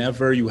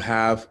whenever you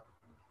have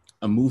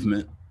a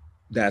movement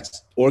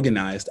that's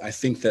organized, I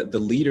think that the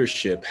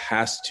leadership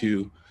has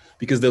to,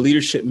 because the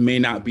leadership may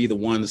not be the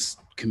ones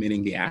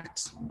committing the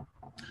acts.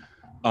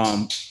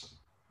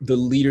 The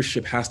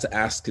leadership has to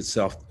ask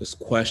itself this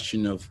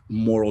question of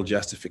moral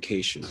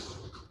justification.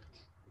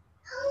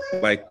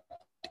 Like,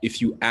 if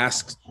you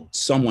ask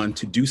someone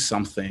to do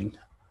something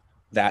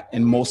that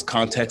in most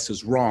contexts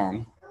is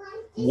wrong,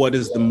 what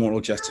is the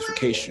moral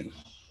justification?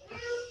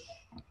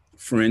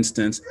 For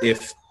instance,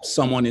 if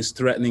someone is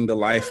threatening the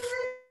life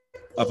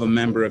of a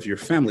member of your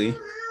family,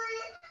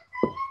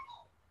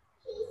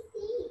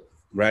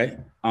 right?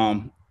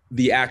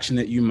 The action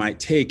that you might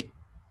take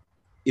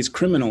is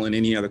criminal in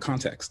any other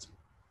context.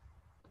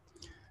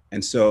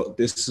 And so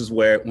this is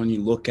where, when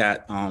you look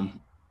at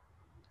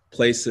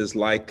places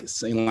like,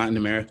 say, Latin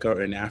America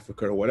or in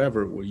Africa or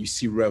whatever, where you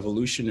see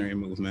revolutionary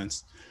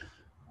movements,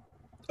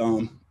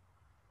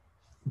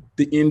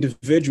 the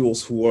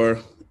individuals who are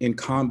in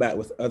combat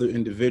with other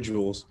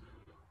individuals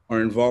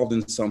are involved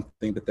in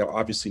something that they'll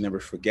obviously never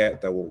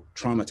forget, that will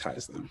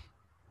traumatize them.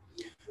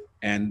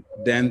 And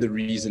then the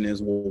reason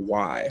is, well,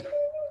 why?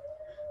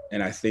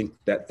 And I think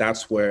that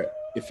that's where,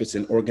 if it's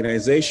an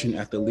organization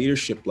at the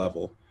leadership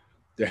level,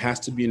 there has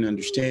to be an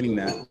understanding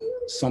that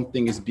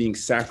something is being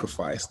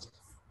sacrificed.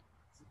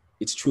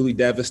 It's truly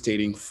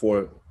devastating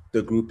for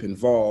the group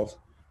involved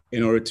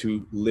in order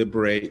to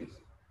liberate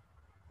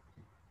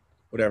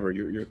whatever,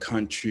 your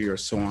country or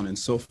so on and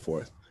so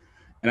forth.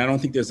 And I don't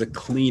think there's a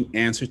clean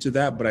answer to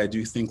that, but I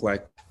do think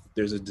like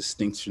there's a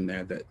distinction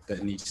there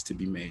that needs to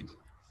be made.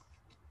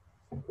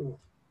 Cool.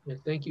 Yeah,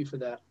 thank you for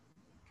that.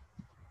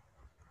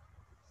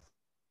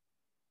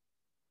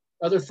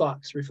 Other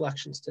thoughts,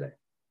 reflections today?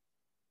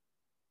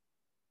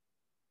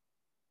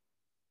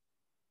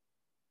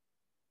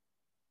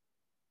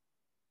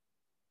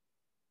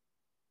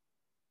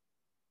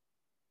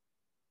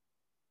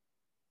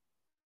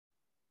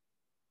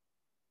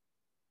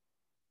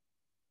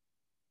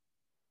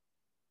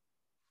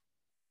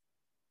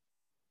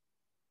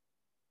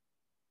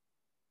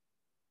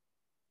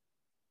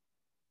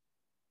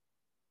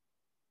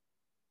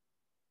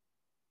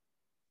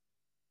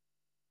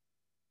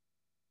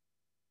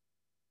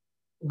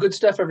 Good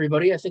stuff,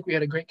 everybody. I think we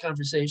had a great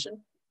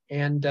conversation.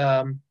 And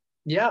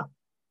yeah,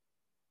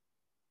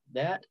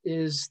 that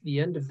is the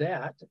end of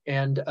that.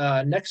 And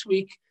next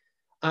week,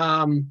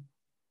 I'm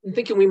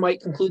thinking we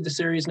might conclude the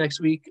series next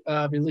week.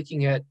 Be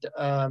looking at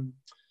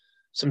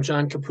some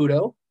John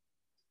Caputo.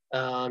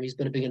 He's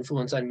been a big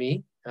influence on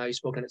me. He's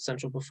spoken at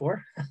Central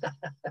before.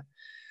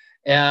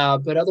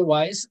 But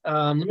otherwise,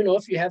 let me know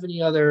if you have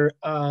any other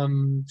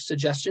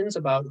suggestions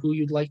about who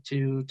you'd like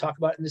to talk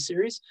about in the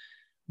series.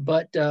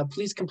 But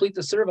please complete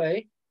the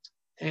survey,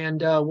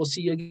 and we'll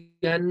see you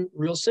again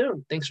real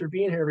soon. Thanks for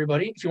being here,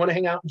 everybody. If you want to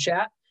hang out and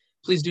chat,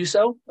 please do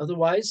so.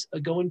 Otherwise,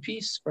 go in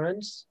peace,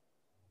 friends.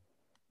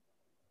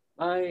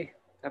 Bye.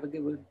 Have a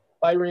good one.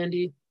 Bye,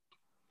 Randy.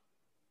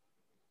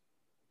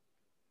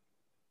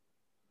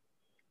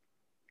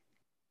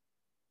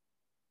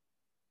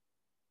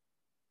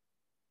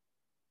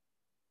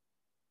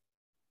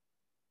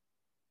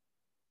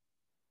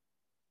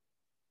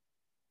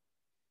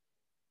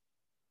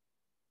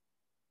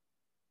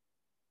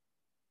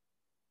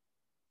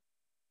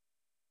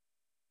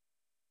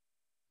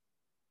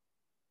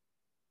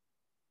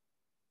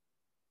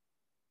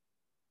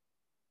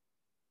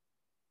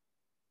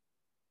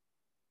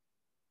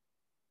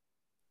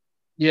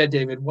 Yeah,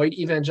 David, white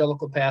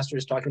evangelical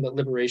pastors talking about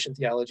liberation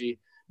theology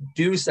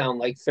do sound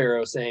like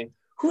Pharaoh saying,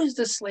 "Who is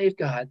this slave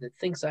god that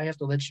thinks I have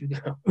to let you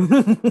go?"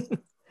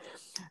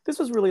 This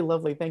was really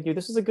lovely. Thank you.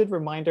 This was a good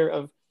reminder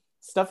of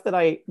stuff that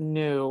I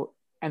knew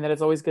and that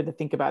it's always good to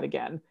think about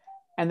again.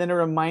 And then a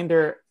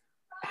reminder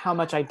how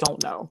much I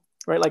don't know,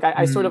 right? Like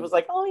I sort of was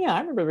like, oh yeah,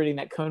 I remember reading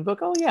that Cone book.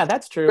 Oh yeah,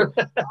 that's true.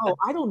 Oh,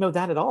 I don't know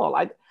that at all.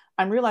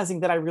 I'm realizing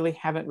that I really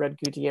haven't read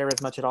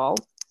Gutierrez much at all.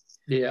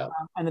 Yeah.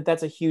 And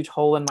that's a huge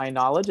hole in my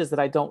knowledge, is that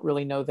I don't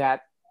really know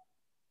that.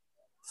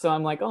 So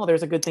I'm like, oh,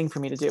 there's a good thing for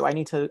me to do. I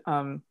need to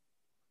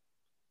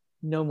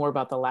know more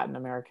about the Latin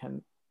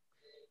American.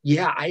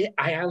 Yeah,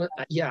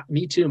 yeah,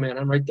 me too, man.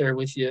 I'm right there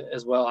with you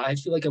as well. I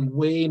feel like I'm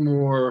way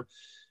more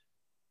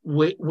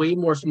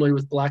familiar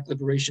with Black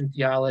liberation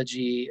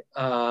theology,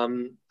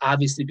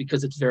 obviously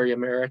because it's very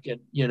American,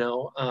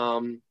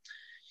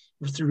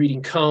 through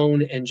reading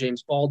Cone and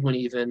James Baldwin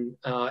even,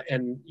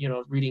 and,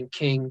 reading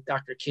King,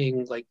 Dr.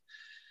 King, like,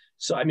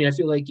 so, I mean, I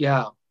feel like,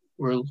 yeah,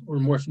 we're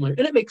more familiar,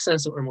 and it makes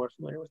sense that we're more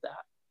familiar with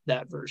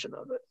that version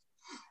of it.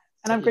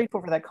 And I'm grateful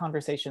for that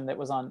conversation that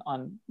was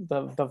on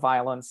the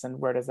violence and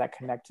where does that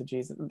connect to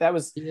Jesus. That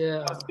was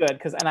good,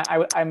 because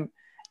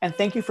and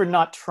thank you for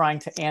not trying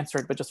to answer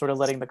it, but just sort of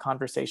letting the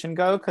conversation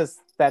go, because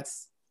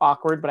that's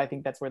awkward, but I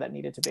think that's where that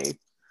needed to be.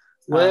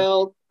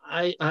 Well,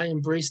 I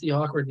embrace the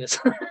awkwardness.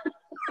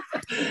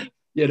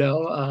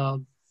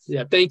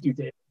 Yeah. Thank you,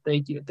 Dave.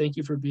 Thank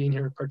you for being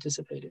here and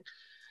participating.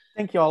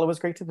 Thank you all. It was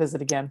great to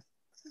visit again.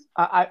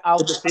 I'll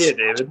good to see you,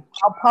 David.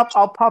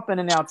 I'll pop in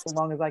and out so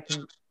long as I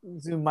can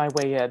Zoom my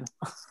way in.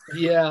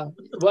 Yeah.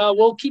 Well,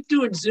 we'll keep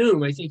doing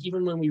Zoom. I think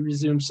even when we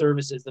resume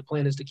services, the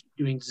plan is to keep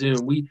doing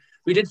Zoom. We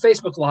did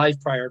Facebook Live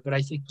prior, but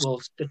I think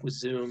we'll stick with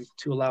Zoom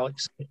to allow it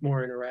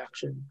more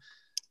interaction.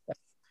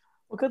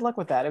 Well, good luck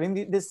with that. I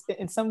mean, this,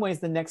 in some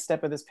ways, the next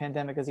step of this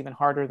pandemic is even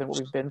harder than what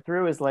we've been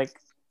through. Is like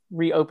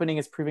reopening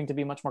is proving to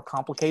be much more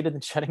complicated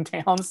than shutting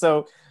down.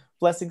 So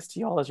blessings to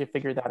you all as you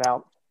figure that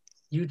out.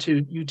 You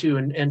too,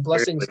 and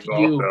blessings to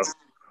you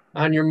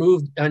on your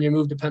move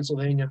to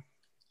Pennsylvania.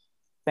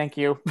 Thank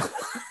you.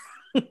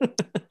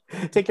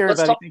 Take care,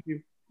 everybody. Thank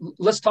you.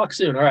 Let's talk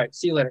soon. All right.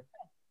 See you later.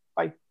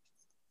 Bye.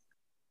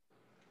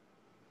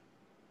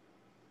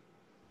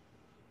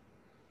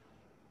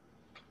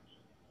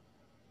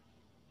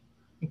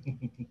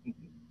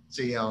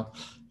 See y'all.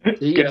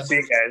 See Good to see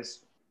you guys.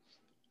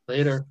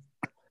 Later.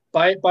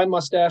 Bye,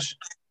 mustache.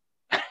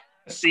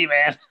 See you,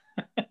 man.